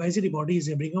 These are advisory bodies.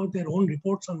 They bring out their own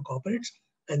reports on corporates,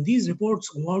 and these reports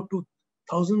go out to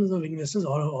thousands of investors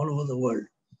all over the world.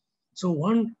 So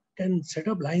one can set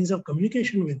up lines of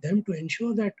communication with them to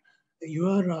ensure that you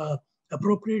are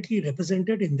appropriately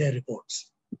represented in their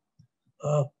reports.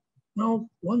 Now,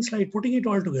 one slide, putting it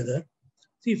all together.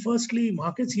 See, firstly,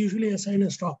 markets usually assign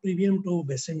a stock premium to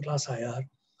best-in-class IR.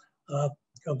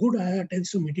 A good IR tends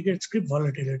to mitigate script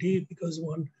volatility because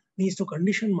one needs to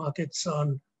condition markets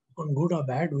on good or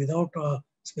bad without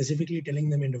specifically telling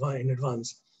them in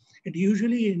advance. It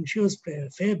usually ensures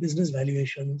fair business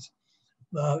valuations.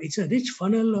 It's a rich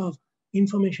funnel of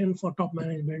information for top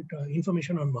management,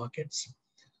 information on markets.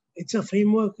 It's a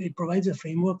framework. It provides a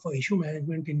framework for issue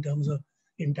management in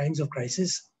times of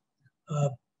crisis.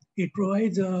 It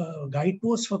provides a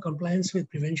guidepost for compliance with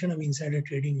prevention of insider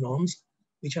trading norms,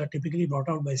 which are typically brought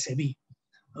out by SEBI.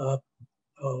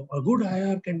 A good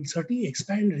IR can certainly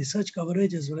expand research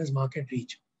coverage as well as market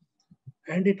reach.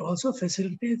 And it also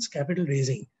facilitates capital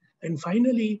raising. And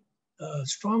finally,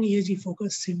 strong ESG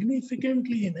focus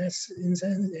significantly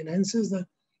enhances the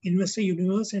investor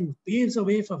universe and paves the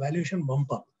way for valuation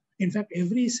bump up. In fact,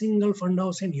 every single fund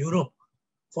house in Europe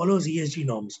follows ESG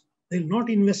norms. They'll not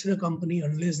invest in a company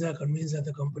unless they are convinced that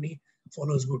the company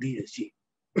follows good ESG.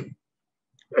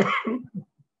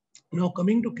 Now,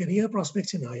 coming to career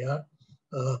prospects in IR,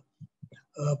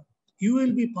 you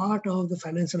will be part of the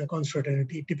finance and accounts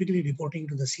fraternity, typically reporting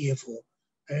to the CFO.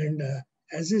 And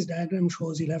as this diagram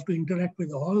shows, you'll have to interact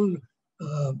with all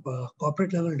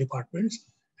corporate level departments.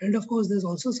 And of course, there's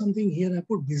also something here, I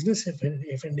put business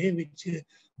F&A,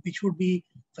 which would be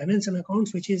finance and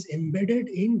accounts, which is embedded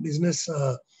in business,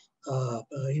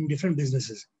 in different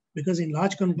businesses. Because in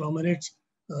large conglomerates,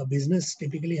 business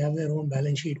typically have their own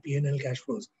balance sheet, P&L, cash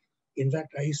flows. In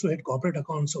fact, I used to head corporate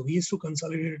accounts, so we used to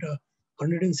consolidate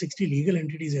 160 legal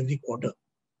entities every quarter.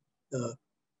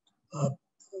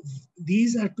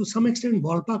 These are to some extent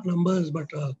ballpark numbers, but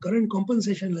current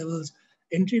compensation levels,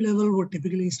 entry level would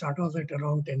typically start off at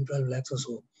around 10, 12 lakhs or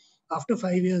so. After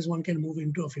 5 years, one can move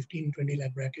into a 15, 20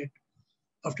 lakh bracket.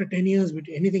 After 10 years,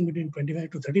 anything between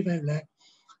 25 to 35 lakh.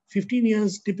 15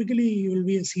 years, typically you will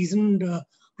be a seasoned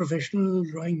professional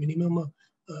drawing minimum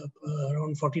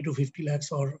around 40 to 50 lakhs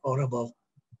or above.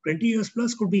 20 years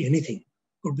plus could be anything.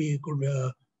 Could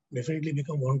definitely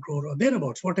become 1 crore or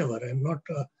thereabouts, whatever. I'm not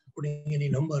putting any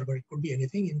number, but it could be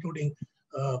anything, including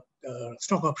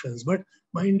stock options. But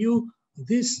mind you,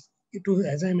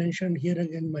 as I mentioned here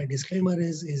again, my disclaimer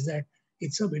is that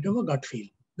it's a bit of a gut feel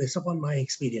based upon my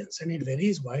experience, and it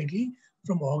varies widely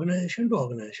from organization to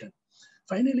organization.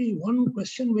 Finally, one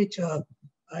question which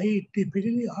I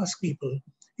typically ask people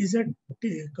is that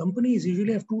companies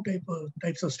usually have two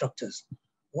types of structures.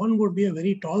 One would be a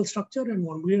very tall structure and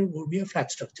one would be a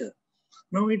flat structure.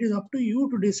 Now it is up to you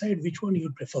to decide which one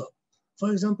you prefer.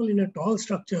 For example, in a tall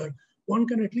structure, one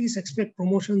can at least expect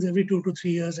promotions every 2 to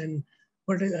 3 years,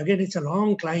 but again, it's a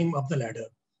long climb up the ladder.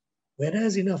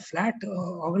 Whereas in a flat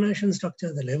organization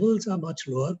structure, the levels are much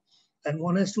lower and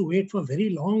one has to wait for very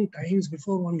long times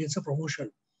before one gets a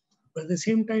promotion. But at the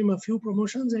same time, a few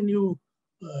promotions and you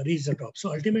reach the top.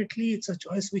 So ultimately, it's a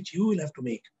choice which you will have to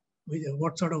make with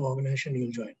what sort of organization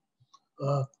you'll join.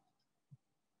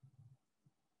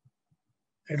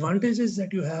 Advantages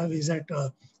that you have is that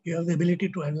you have the ability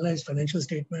to analyze financial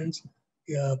statements.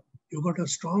 You've got a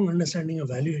strong understanding of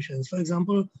valuations. For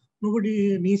example,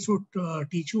 nobody needs to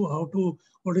teach you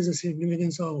what is the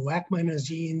significance of WACC minus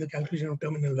G in the calculation of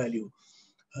terminal value.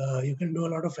 You can do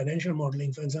a lot of financial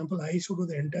modeling. For example, I used to do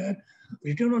the entire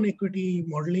return on equity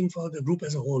modeling for the group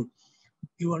as a whole.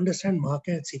 You understand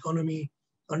markets, economy,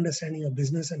 understanding of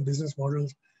business and business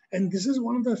models. And this is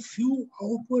one of the few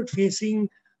outward facing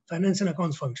finance and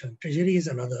accounts function. Treasury is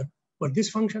another, but this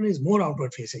function is more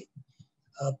outward facing.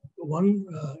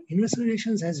 Investor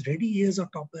relations has ready years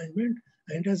of top management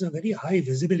and has a very high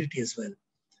visibility as well.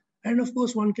 And of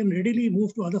course, one can readily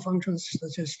move to other functions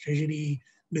such as treasury,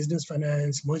 business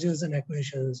finance, mergers and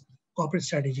acquisitions, corporate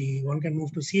strategy. One can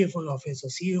move to CFO office or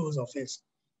CEO's office.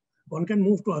 One can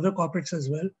move to other corporates as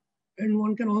well. And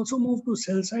one can also move to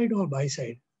sell side or buy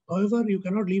side. However, you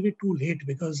cannot leave it too late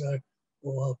because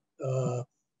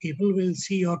people will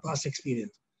see your past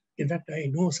experience. In fact, I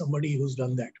know somebody who's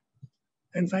done that.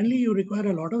 And finally, you require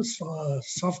a lot of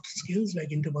soft skills like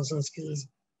interpersonal skills,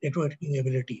 networking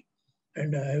ability.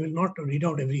 And I will not read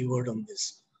out every word on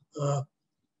this.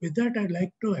 With that, I'd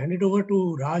like to hand it over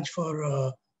to Raj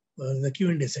for the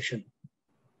Q&A session.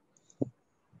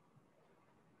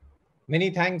 Many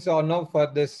thanks, Arnob,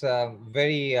 for this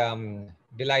very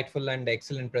delightful and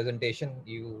excellent presentation.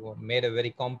 You made a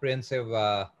very comprehensive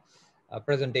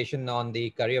presentation on the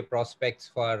career prospects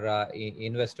for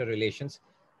investor relations.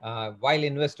 While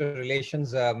investor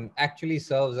relations actually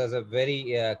serves as a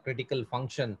very critical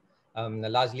function,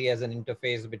 largely as an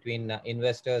interface between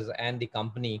investors and the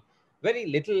company, very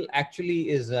little actually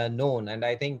is known. And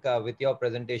I think with your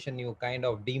presentation, you kind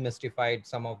of demystified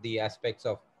some of the aspects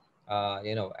of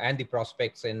and the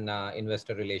prospects in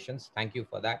investor relations. Thank you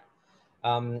for that.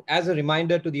 As a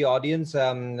reminder to the audience,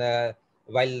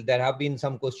 while there have been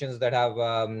some questions that have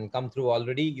come through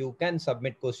already, you can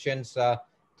submit questions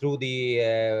through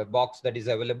the box that is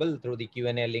available through the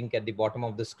Q&A link at the bottom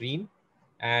of the screen.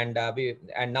 And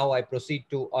now I proceed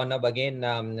to Arnob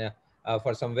again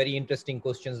for some very interesting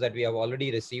questions that we have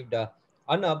already received.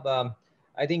 Arnob,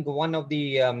 I think one of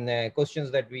the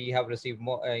questions that we have received,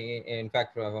 in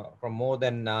fact, from more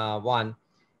than one,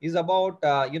 is about,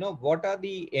 what are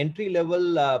the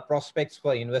entry-level prospects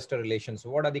for investor relations?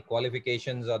 What are the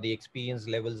qualifications or the experience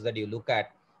levels that you look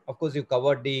at? Of course, you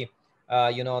covered the,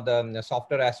 the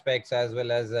softer aspects as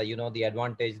well as, the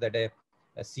advantage that a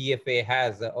CFA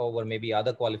has over maybe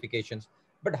other qualifications.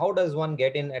 But how does one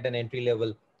get in at an entry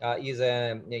level? Is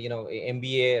a,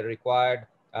 MBA required?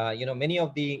 Many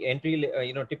of the entry,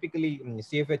 typically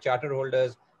CFA charter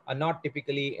holders are not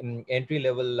typically entry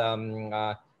level,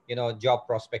 job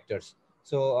prospectors.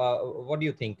 So what do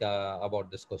you think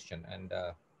about this question? And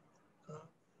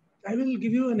I will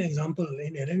give you an example.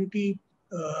 In L&T,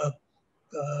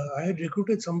 I had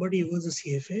recruited somebody who was a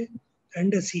CFA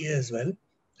and a CA as well,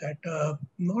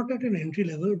 not at an entry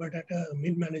level, but at a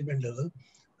mid-management level.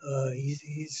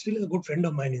 He's still a good friend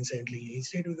of mine, incidentally. He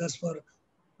stayed with us for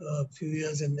a few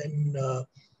years and then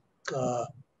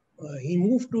he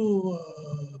moved to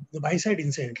the buy side,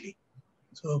 incidentally.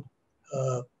 So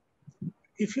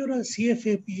if you're a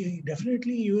CFA,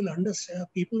 definitely you will understand,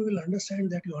 people will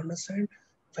understand that you understand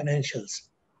financials.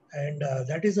 And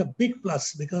that is a big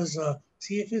plus because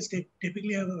CFAs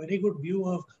typically have a very good view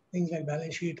of things like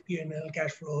balance sheet, P&L,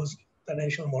 cash flows,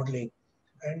 financial modeling.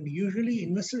 And usually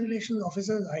investor relations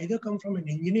officers either come from an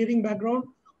engineering background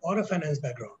or a finance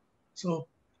background. So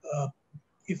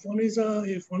if one has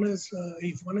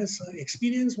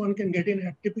experience, one can get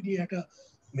in typically at a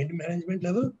mid-management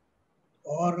level,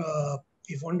 or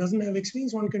if one doesn't have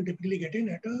experience, one can typically get in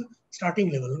at a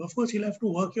starting level. Of course, you'll have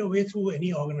to work your way through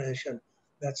any organization.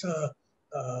 That's a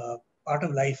part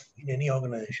of life in any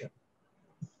organization.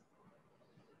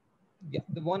 Yeah,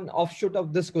 the one offshoot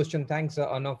of this question, thanks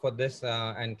Arnob for this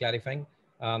and clarifying.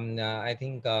 I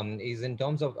think is in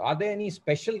terms of, are there any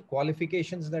special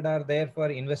qualifications that are there for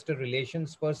investor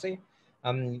relations per se?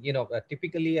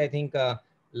 Typically, I think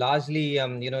largely,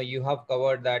 you have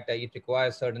covered that it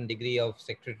requires certain degree of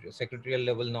secretarial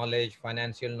level knowledge,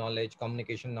 financial knowledge,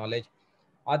 communication knowledge.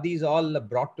 Are these all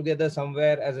brought together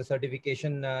somewhere as a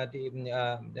certification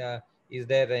Is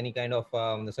there any kind of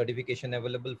certification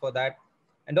available for that?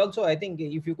 And also, I think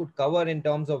if you could cover in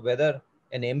terms of whether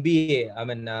an MBA, I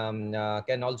mean,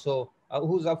 can also,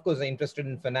 who's of course interested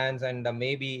in finance and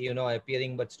maybe, you know,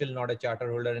 appearing but still not a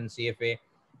charter holder in CFA,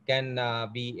 can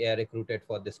be recruited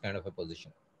for this kind of a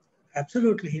position.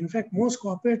 Absolutely. In fact, most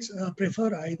corporates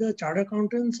prefer either chartered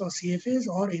accountants or CFAs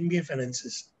or MBA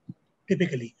finances,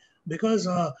 typically, because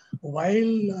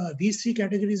while these three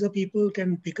categories of people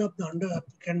can pick up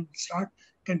can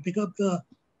pick up the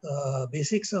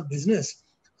basics of business,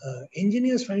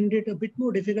 engineers find it a bit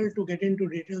more difficult to get into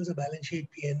details of balance sheet,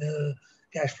 P&L,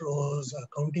 cash flows,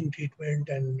 accounting treatment,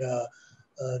 and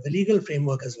the legal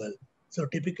framework as well. So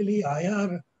typically,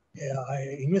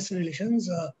 investor relations,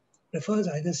 prefers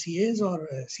either CAs or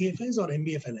CFAs or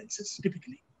MBA finances,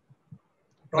 typically.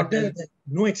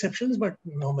 No exceptions, but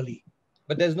normally.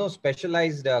 But there's no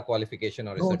specialized qualification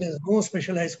or no, there's no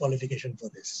specialized qualification for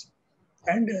this.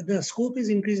 And the scope is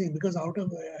increasing because out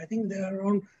of, I think there are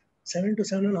around 7,000 to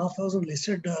 7,500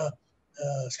 listed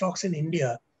stocks in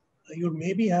India. You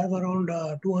maybe have around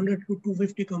 200 to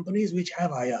 250 companies which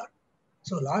have IR.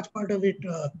 So a large part of it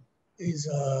is,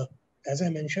 as I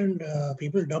mentioned,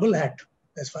 people double hat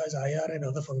as far as IR and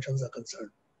other functions are concerned.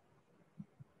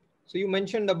 So you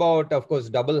mentioned about, of course,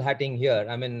 double hatting here.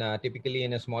 I mean, typically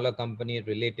in a smaller company,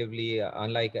 relatively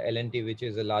unlike L&T, which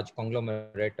is a large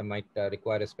conglomerate, might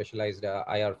require a specialized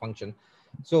IR function.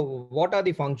 So what are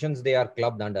the functions they are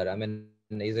clubbed under? I mean,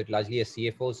 is it largely a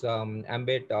CFO's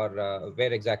ambit, or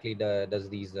where exactly does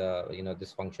these,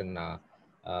 this function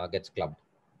gets clubbed?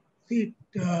 See,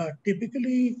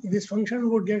 typically this function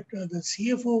would get, the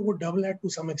CFO would double hat to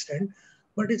some extent,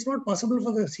 but it's not possible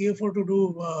for the CFO to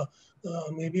do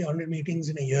maybe 100 meetings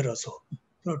in a year or so.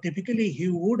 So typically he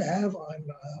would have an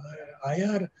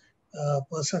IR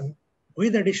person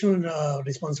with additional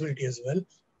responsibility as well,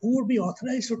 who would be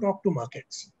authorized to talk to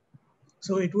markets.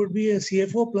 So it would be a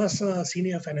CFO plus a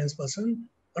senior finance person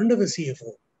under the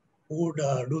CFO who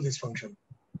would do this function.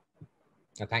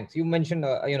 Thanks. You mentioned,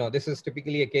 this is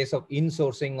typically a case of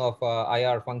insourcing of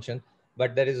IR function,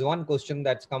 but there is one question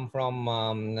that's come from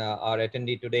our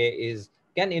attendee today is,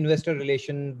 can investor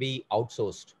relation be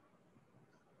outsourced?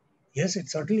 Yes, it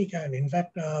certainly can. In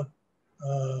fact, I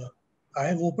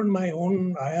have opened my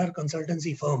own IR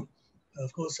consultancy firm.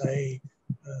 Of course,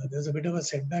 there's a bit of a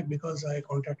setback because I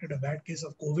contracted a bad case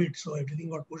of COVID, so everything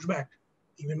got pushed back,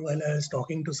 even while I was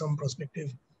talking to some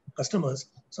prospective customers.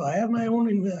 So I have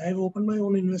opened my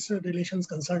own investor relations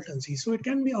consultancy, so it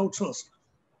can be outsourced.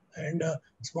 And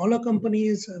smaller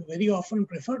companies very often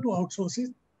prefer to outsource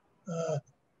it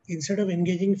instead of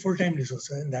engaging full-time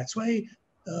resources. And that's why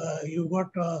you've got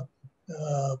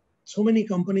so many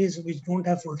companies which don't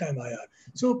have full-time IR.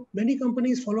 So many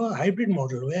companies follow a hybrid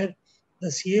model where the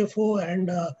CFO and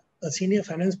a senior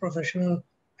finance professional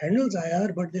handles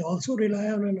IR, but they also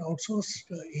rely on an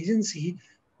outsourced agency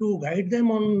to guide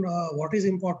them on what is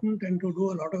important and to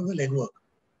do a lot of the legwork.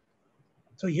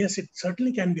 So yes, it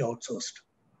certainly can be outsourced.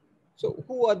 So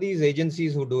who are these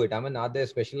agencies who do it? I mean, are there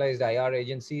specialized IR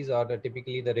agencies, or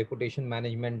typically the reputation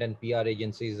management and PR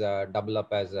agencies double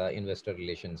up as investor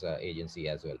relations agency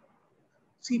as well?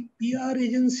 See, PR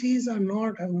agencies have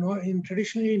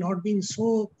traditionally not been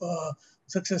so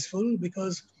successful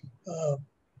because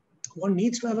one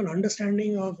needs to have an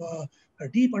understanding of a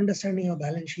deep understanding of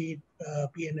balance sheet,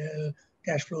 P&L,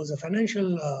 cash flows, a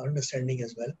financial understanding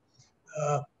as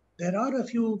well. There are a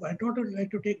few, I don't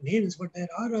like to take names, but there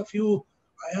are a few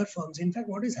IR firms. In fact,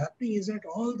 what is happening is that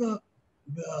all the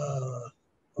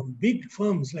big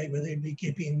firms, like whether it be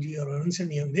KPMG or Ernst &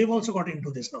 Young, they've also got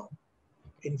into this now.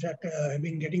 In fact, I've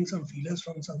been getting some feelers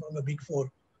from some of the big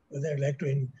four, whether I'd like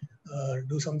to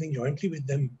do something jointly with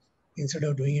them instead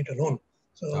of doing it alone.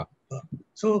 So,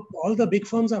 so all the big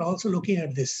firms are also looking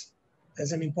at this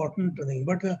as an important thing.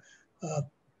 But the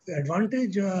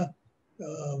advantage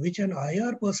which an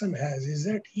IR person has is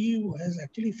that he has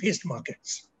actually faced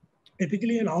markets.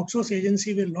 Typically, an outsource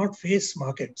agency will not face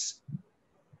markets.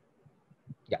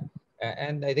 Yeah.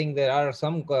 And I think there are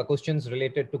some questions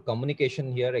related to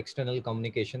communication here, external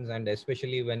communications, and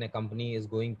especially when a company is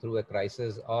going through a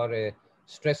crisis or a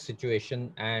stress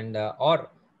situation, and or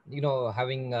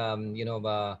having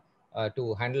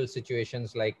to handle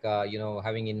situations like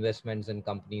having investments in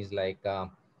companies like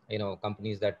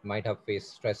companies that might have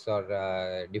faced stress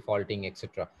or defaulting,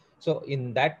 etc. So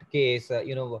in that case,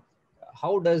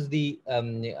 how does the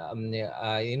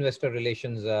investor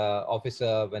relations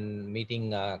officer, when meeting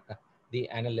the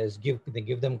analysts,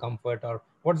 give them comfort, or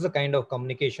what's the kind of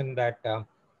communication that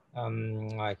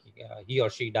he or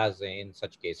she does in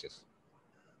such cases?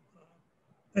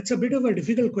 That's a bit of a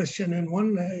difficult question, and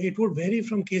one it would vary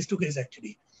from case to case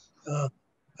actually. Uh,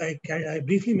 I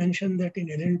briefly mentioned that in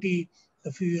L&T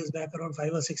a few years back, around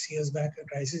 5 or 6 years back, a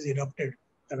crisis erupted,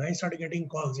 and I started getting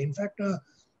calls. In fact, a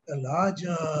large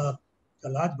a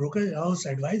large brokerage house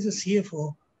advised the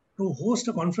CFO to host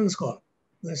a conference call.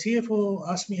 The CFO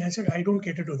asked me, I said, I don't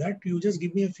cater to that. You just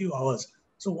give me a few hours.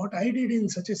 So what I did in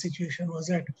such a situation was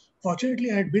that,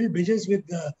 fortunately, I had built bridges with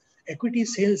the equity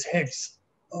sales heads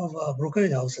of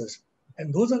brokerage houses.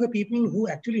 And those are the people who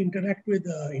actually interact with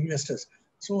investors.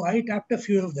 So I tapped a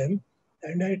few of them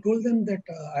and I told them that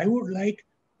I would like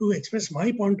to express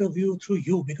my point of view through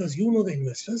you because you know the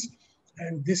investors.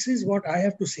 And this is what I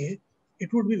have to say.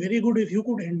 It would be very good if you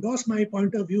could endorse my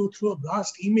point of view through a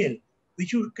blast email,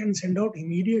 which you can send out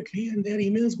immediately. And their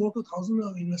emails go to thousands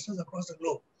of investors across the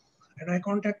globe. And I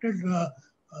contacted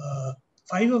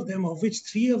 5 of them, of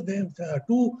which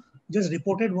two just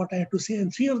reported what I had to say,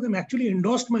 and 3 of them actually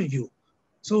endorsed my view.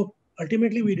 So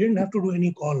ultimately, we didn't have to do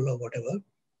any call or whatever.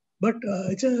 But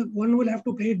one will have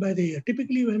to play it by the ear.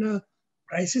 Typically, when a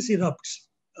crisis erupts,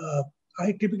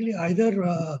 I typically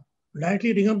either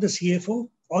directly ring up the CFO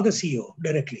or the CEO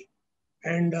directly.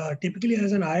 And typically,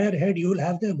 as an IR head, you will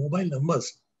have their mobile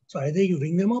numbers. So either you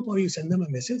ring them up or you send them a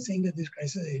message saying that this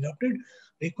crisis has erupted.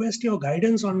 Request your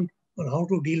guidance on how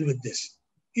to deal with this.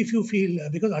 If you feel,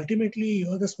 because ultimately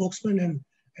you're the spokesman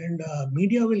and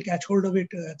media will catch hold of it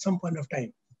at some point of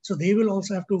time. So they will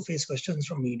also have to face questions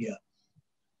from media.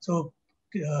 So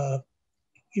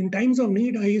in times of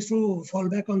need, I used to fall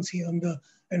back on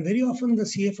and very often the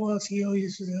CFO or CEO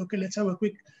used to say, okay, let's have a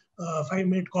quick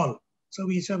 5-minute call. So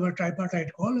we used to have a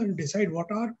tripartite call and decide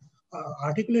what our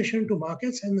articulation to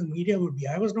markets and the media would be.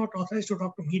 I was not authorized to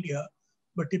talk to media,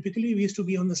 but typically we used to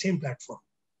be on the same platform.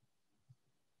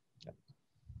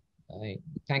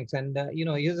 Thanks. And,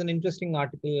 here's an interesting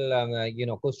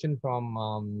article, question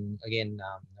from, again,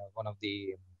 one of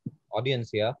the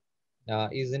audience here.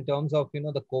 Is in terms of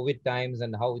the COVID times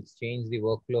and how it's changed the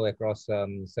workflow across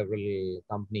several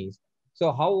companies.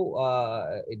 So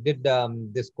how did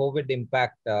this COVID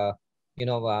impact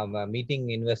meeting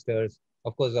investors?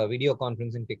 Of course, video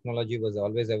conferencing technology was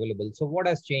always available. So what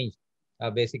has changed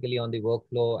basically on the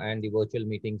workflow and the virtual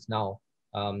meetings now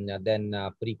than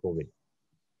pre-COVID?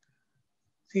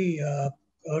 See,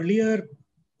 earlier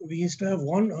we used to have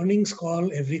one earnings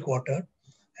call every quarter,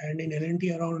 and in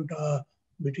L&T around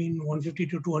between 150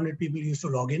 to 200 people used to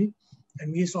log in,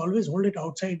 and we used to always hold it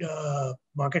outside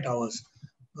market hours.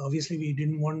 Obviously, we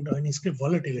didn't want any script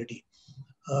volatility.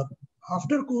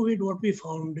 After COVID, what we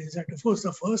found is that, of course,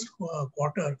 the first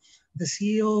quarter, the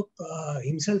CEO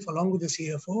himself, along with the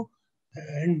CFO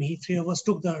and me, 3 of us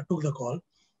took the call,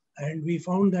 and we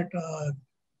found that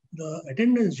the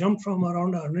attendance jumped from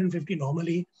around 150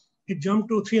 normally, it jumped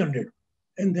to 300.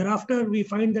 And thereafter, we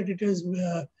find that it is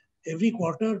every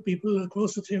quarter,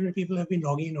 close to 300 people have been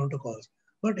logging in onto calls.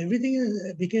 But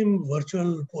everything became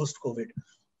virtual post-COVID.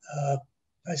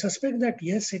 I suspect that,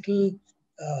 yes, it will,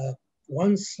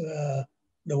 once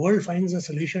the world finds a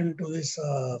solution to this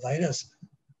virus,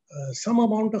 some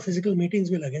amount of physical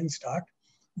meetings will again start.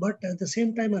 But at the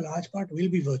same time, a large part will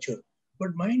be virtual.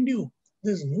 But mind you,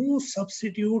 there's no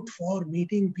substitute for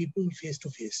meeting people face to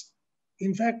face.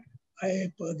 In fact,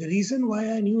 the reason why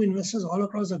I knew investors all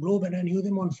across the globe and I knew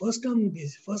them on first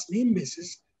name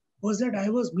basis was that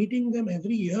I was meeting them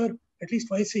every year, at least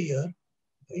twice a year,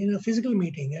 in a physical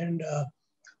meeting. And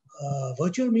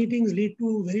virtual meetings lead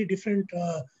to very different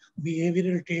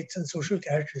behavioral traits and social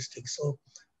characteristics. So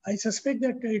I suspect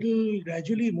that it will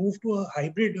gradually move to a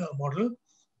hybrid model,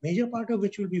 major part of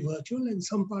which will be virtual and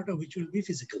some part of which will be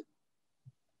physical.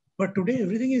 But today,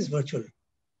 everything is virtual.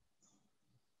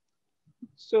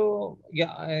 So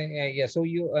yeah. So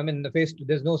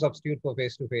there's no substitute for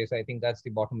face-to-face. I think that's the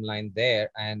bottom line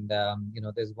there. And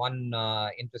there's one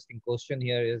interesting question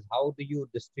here: is how do you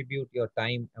distribute your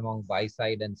time among buy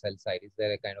side and sell side? Is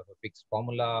there a kind of a fixed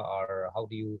formula, or how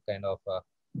do you kind of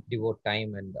devote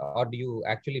time, or do you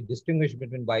actually distinguish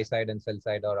between buy side and sell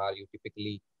side, or are you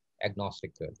typically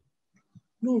agnostic to it?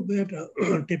 No,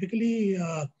 but typically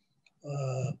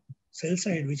sell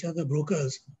side, which are the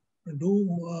brokers,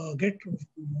 do get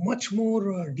much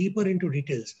more deeper into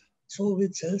details. So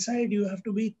with sell side, you have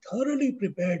to be thoroughly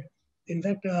prepared. In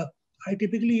fact, I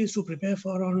typically used to prepare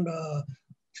for around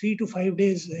 3 to 5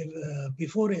 days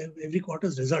before every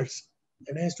quarter's results.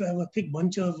 And I used to have a thick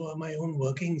bunch of my own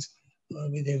workings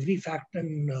with every fact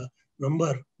and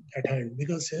number at hand,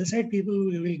 because sell side people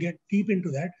will get deep into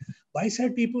that. Buy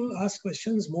side people ask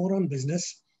questions more on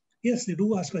business. Yes, they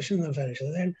do ask questions on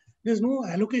financials, and there's no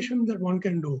allocation that one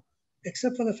can do,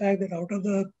 except for the fact that out of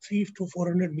the 300 to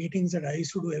 400 meetings that I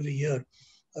used to do every year,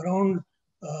 around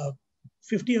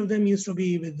 50 of them used to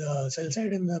be with the sell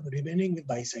side and the remaining with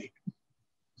buy side.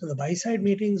 So the buy side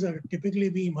meetings are typically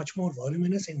be much more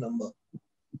voluminous in number,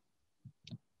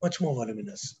 much more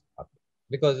voluminous.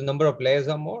 Because the number of players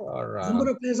are more, or number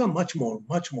of players are much more.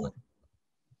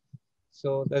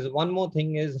 So there's one more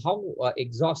thing is how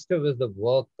exhaustive is the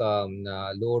work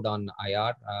load on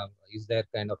IR? Is there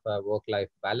kind of a work-life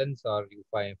balance, or you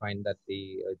find that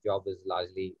the job is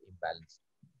largely imbalanced?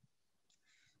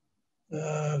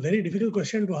 Very difficult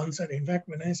question to answer. In fact,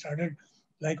 when I started,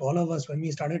 like all of us, when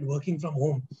we started working from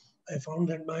home, I found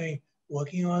that my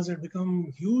working hours had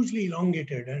become hugely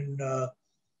elongated, and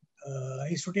I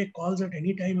used to take calls at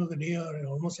any time of the day or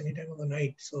almost any time of the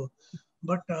night. So,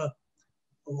 but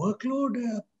workload,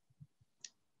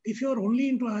 if you're only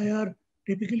into IR,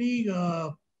 typically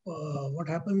what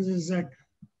happens is that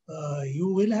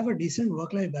you will have a decent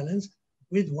work-life balance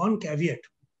with one caveat.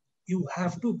 You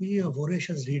have to be a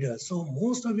voracious reader. So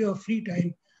most of your free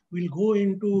time will go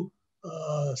into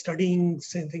studying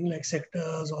something like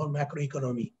sectors or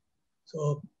macroeconomy.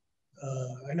 So,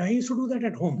 and I used to do that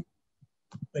at home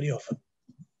very often.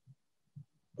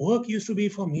 Work used to be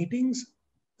for meetings,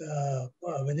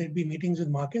 whether it be meetings with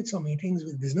markets or meetings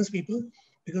with business people,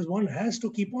 because one has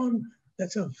to keep on,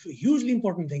 that's a hugely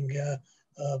important thing,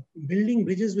 building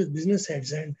bridges with business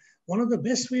heads. And one of the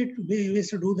best ways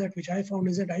to do that, which I found,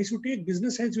 is that I used to take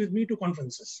business heads with me to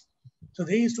conferences. So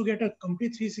they used to get a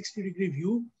complete 360-degree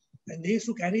view, and they used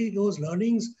to carry those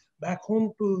learnings back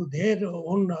home to their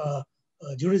own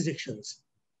jurisdictions.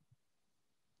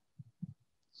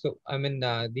 So, I mean,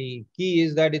 the key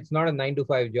is that it's not a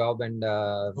 9-to-5 job, and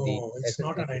no, it's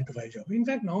not a 9-to-5 job. In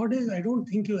fact, nowadays, I don't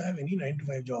think you have any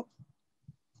 9-to-5 job.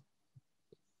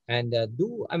 And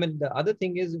the other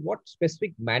thing is, what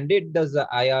specific mandate does the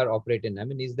IR operate in? I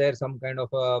mean, is there some kind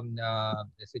of a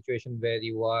situation where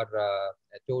you are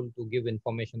told to give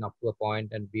information up to a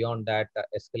point, and beyond that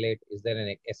escalate? Is there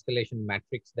an escalation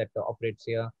matrix that operates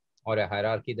here, or a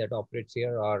hierarchy that operates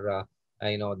here, or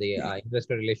the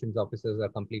investor relations officers are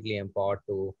completely empowered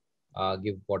to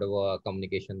give whatever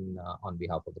communication on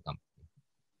behalf of the company?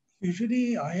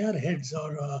 Usually IR heads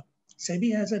or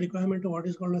SEBI has a requirement of what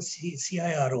is called a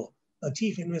CIRO, a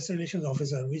Chief Investor Relations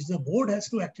Officer, which the board has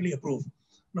to actually approve.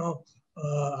 Now,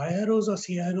 IROs or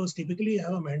CIROs typically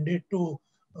have a mandate to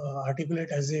articulate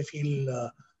as they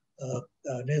feel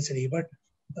necessary. But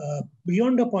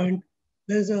beyond a point,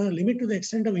 there's a limit to the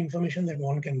extent of information that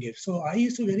one can give. So I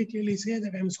used to very clearly say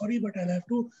that I'm sorry, but I'll have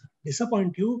to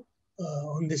disappoint you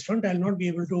on this front. I'll not be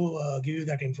able to give you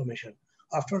that information.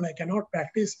 After all, I cannot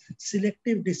practice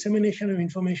selective dissemination of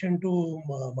information to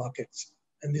markets,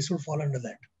 and this would fall under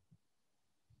that.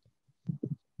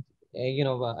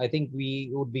 I think we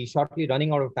would be shortly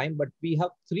running out of time, but we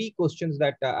have 3 questions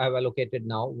that I've allocated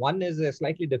now. One is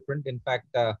slightly different. In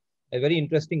fact, a very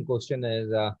interesting question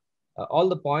is, all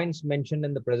the points mentioned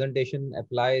in the presentation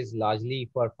applies largely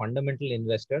for fundamental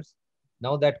investors.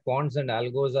 Now that quants and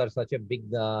algos are such a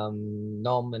big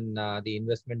norm in the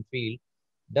investment field,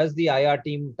 does the IR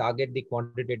team target the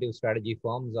quantitative strategy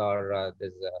firms, or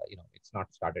it's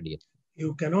not started yet?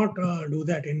 You cannot do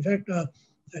that. In fact, I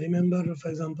remember, for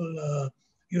example,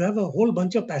 you have a whole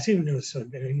bunch of passive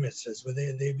investors,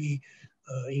 whether they be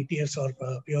ETFs or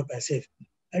pure passive,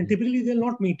 and typically they'll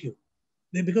not meet you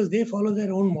because they follow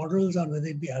their own models, or whether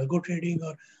it be algo trading,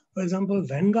 or, for example,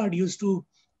 Vanguard used to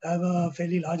have a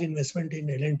fairly large investment in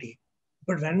L&T,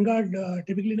 but Vanguard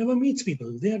typically never meets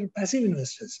people. They are passive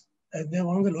investors. They're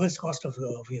one of the lowest cost,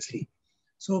 obviously.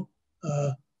 So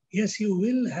yes, you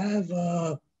will have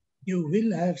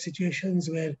situations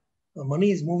where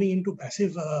money is moving into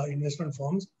passive investment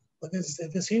forms, but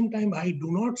at the same time, I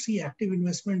do not see active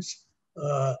investments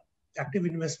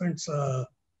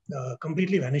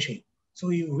completely vanishing. So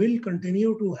you will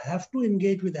continue to have to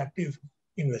engage with active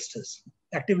investors,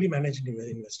 actively managed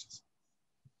investors.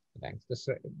 Thanks.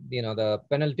 The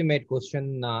penultimate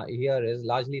question here is,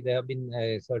 largely there have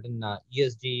been certain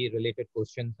ESG related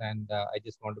questions, and I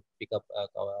just want to pick up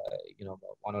 1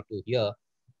 or 2 here.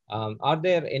 Are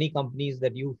there any companies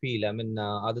that you feel,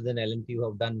 other than L&T, who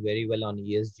have done very well on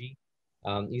ESG?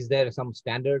 Is there some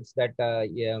standards that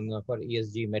for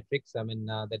ESG metrics,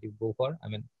 that you go for?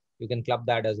 You can club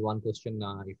that as one question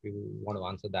if you want to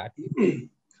answer that.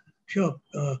 Sure.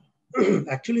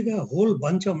 Actually, there are a whole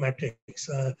bunch of metrics.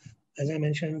 As I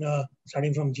mentioned,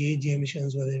 starting from GHG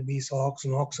emissions, whether it be SOx,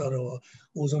 NOx, or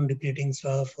ozone depleting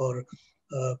stuff, or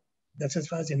that's as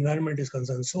far as environment is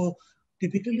concerned. So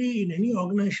typically in any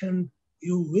organization,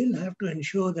 you will have to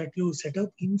ensure that you set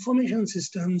up information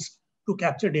systems to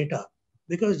capture data,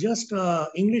 because just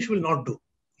English will not do.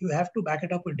 You have to back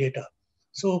it up with data.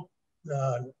 So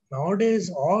Nowadays,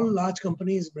 all large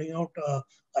companies bring out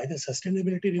either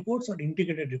sustainability reports or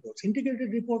integrated reports.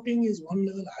 Integrated reporting is one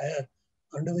level higher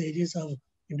under the aegis of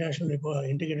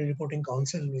Integrated Reporting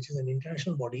Council, which is an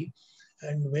international body,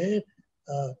 and where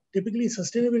typically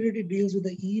sustainability deals with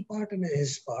the E part and the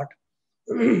S part,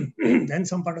 and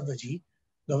some part of the G,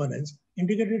 governance.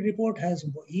 Integrated report has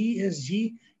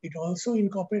ESG. It also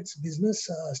incorporates business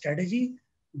strategy,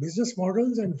 business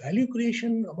models, and value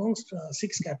creation amongst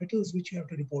 6 capitals which you have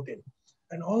to report in.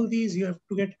 And all these you have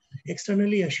to get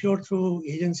externally assured through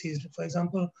agencies. For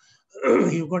example,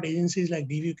 you've got agencies like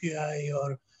BVQI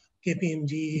or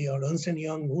KPMG or Ernst &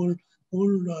 Young who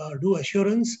will do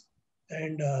assurance.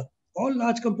 And all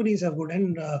large companies are good.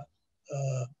 And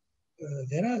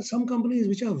there are some companies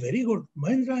which are very good.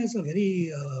 Mahindra has a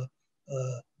very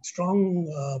strong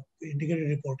integrated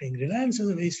reporting. Reliance has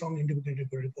a very strong integrated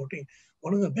reporting.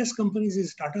 One of the best companies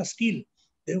is Tata Steel.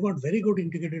 They've got very good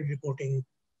integrated reporting.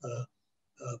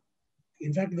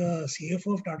 In fact, the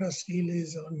CFO of Tata Steel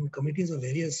is on committees of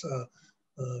various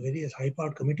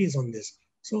high-powered committees on this.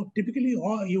 So typically,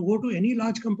 you go to any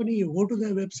large company, you go to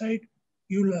their website,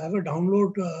 you'll have a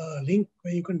download link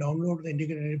where you can download the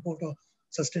integrated report or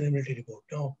sustainability report.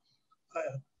 Now,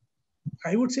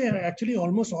 I would say actually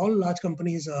almost all large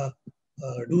companies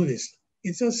do this.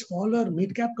 It's the smaller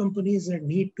mid-cap companies that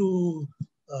need to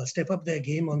step up their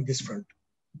game on this front.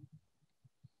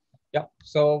 Yeah,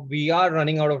 so we are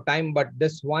running out of time, but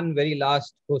this one very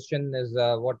last question is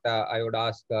what I would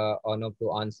ask Arnob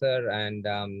to answer, and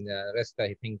rest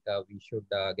I think we should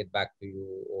get back to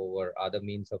you over other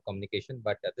means of communication.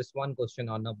 But this one question,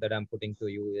 Arnob, that I'm putting to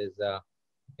you is,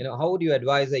 how would you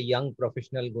advise a young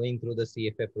professional going through the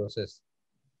CFA process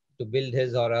to build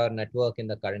his or her network in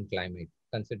the current climate,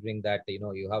 considering that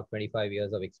you have 25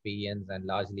 years of experience and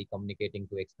largely communicating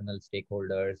to external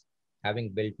stakeholders, having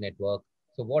built network?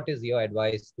 So what is your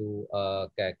advice to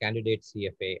candidate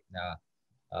CFA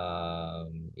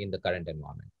in the current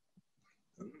environment?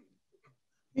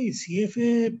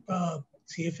 CFAs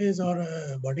or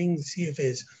budding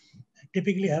CFAs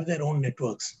typically have their own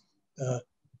networks.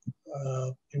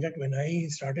 In fact, when I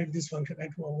started this function, at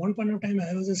one point of time,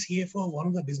 I was a CFO of one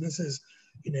of the businesses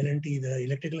in L&T, the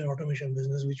electrical and automation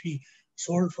business, which we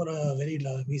sold for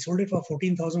we sold it for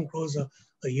 14,000 crores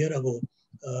a year ago.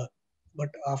 But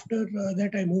after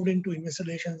that, I moved into investor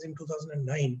relations in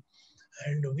 2009,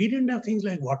 and we didn't have things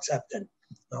like WhatsApp then.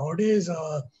 Nowadays,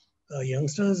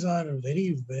 youngsters are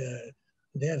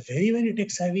they are very, very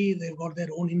tech savvy. They've got their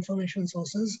own information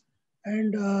sources,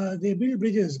 and they build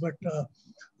bridges. But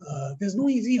there's no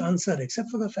easy answer,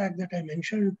 except for the fact that I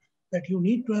mentioned that you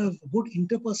need to have good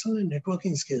interpersonal and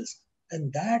networking skills,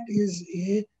 and that is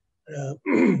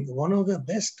one of the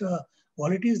best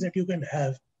qualities that you can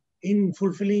have in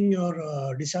fulfilling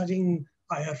your discharging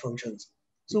IR functions.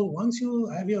 So once you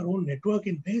have your own network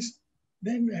in place,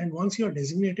 and once you're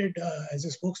designated as a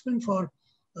spokesman for,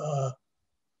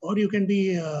 or you can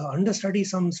be understudy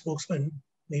some spokesman,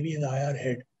 maybe the IR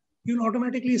head, you'll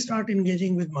automatically start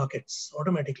engaging with markets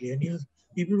automatically, and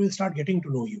people will start getting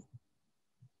to know you.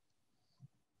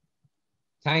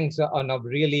 Thanks, Arnob.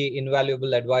 Really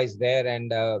invaluable advice there,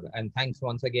 and thanks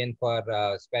once again for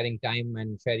sparing time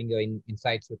and sharing your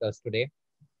insights with us today.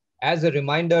 As a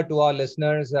reminder to our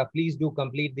listeners, please do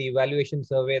complete the evaluation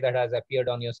survey that has appeared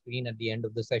on your screen at the end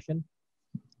of the session.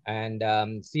 And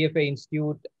CFA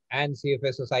Institute and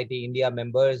CFA Society India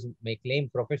members may claim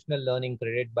professional learning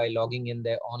credit by logging in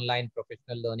their online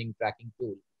professional learning tracking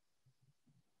tool.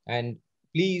 And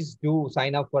please do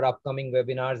sign up for upcoming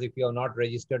webinars if you have not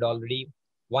registered already.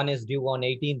 One is due on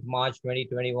 18th March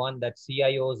 2021, that's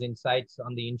CIO's Insights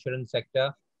on the Insurance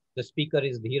Sector. The speaker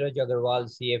is Dheeraj Agarwal,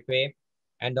 CFA.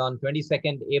 And on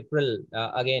 22nd April,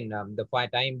 the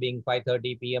time being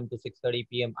 5:30 p.m. to 6:30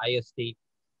 p.m. IST,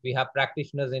 we have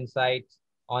practitioners' insights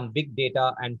on big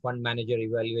data and fund manager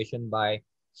evaluation by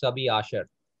Sabi Asher.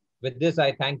 With this,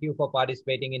 I thank you for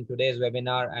participating in today's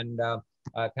webinar, and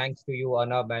thanks to you,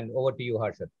 Arnob, and over to you,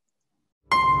 Harshad.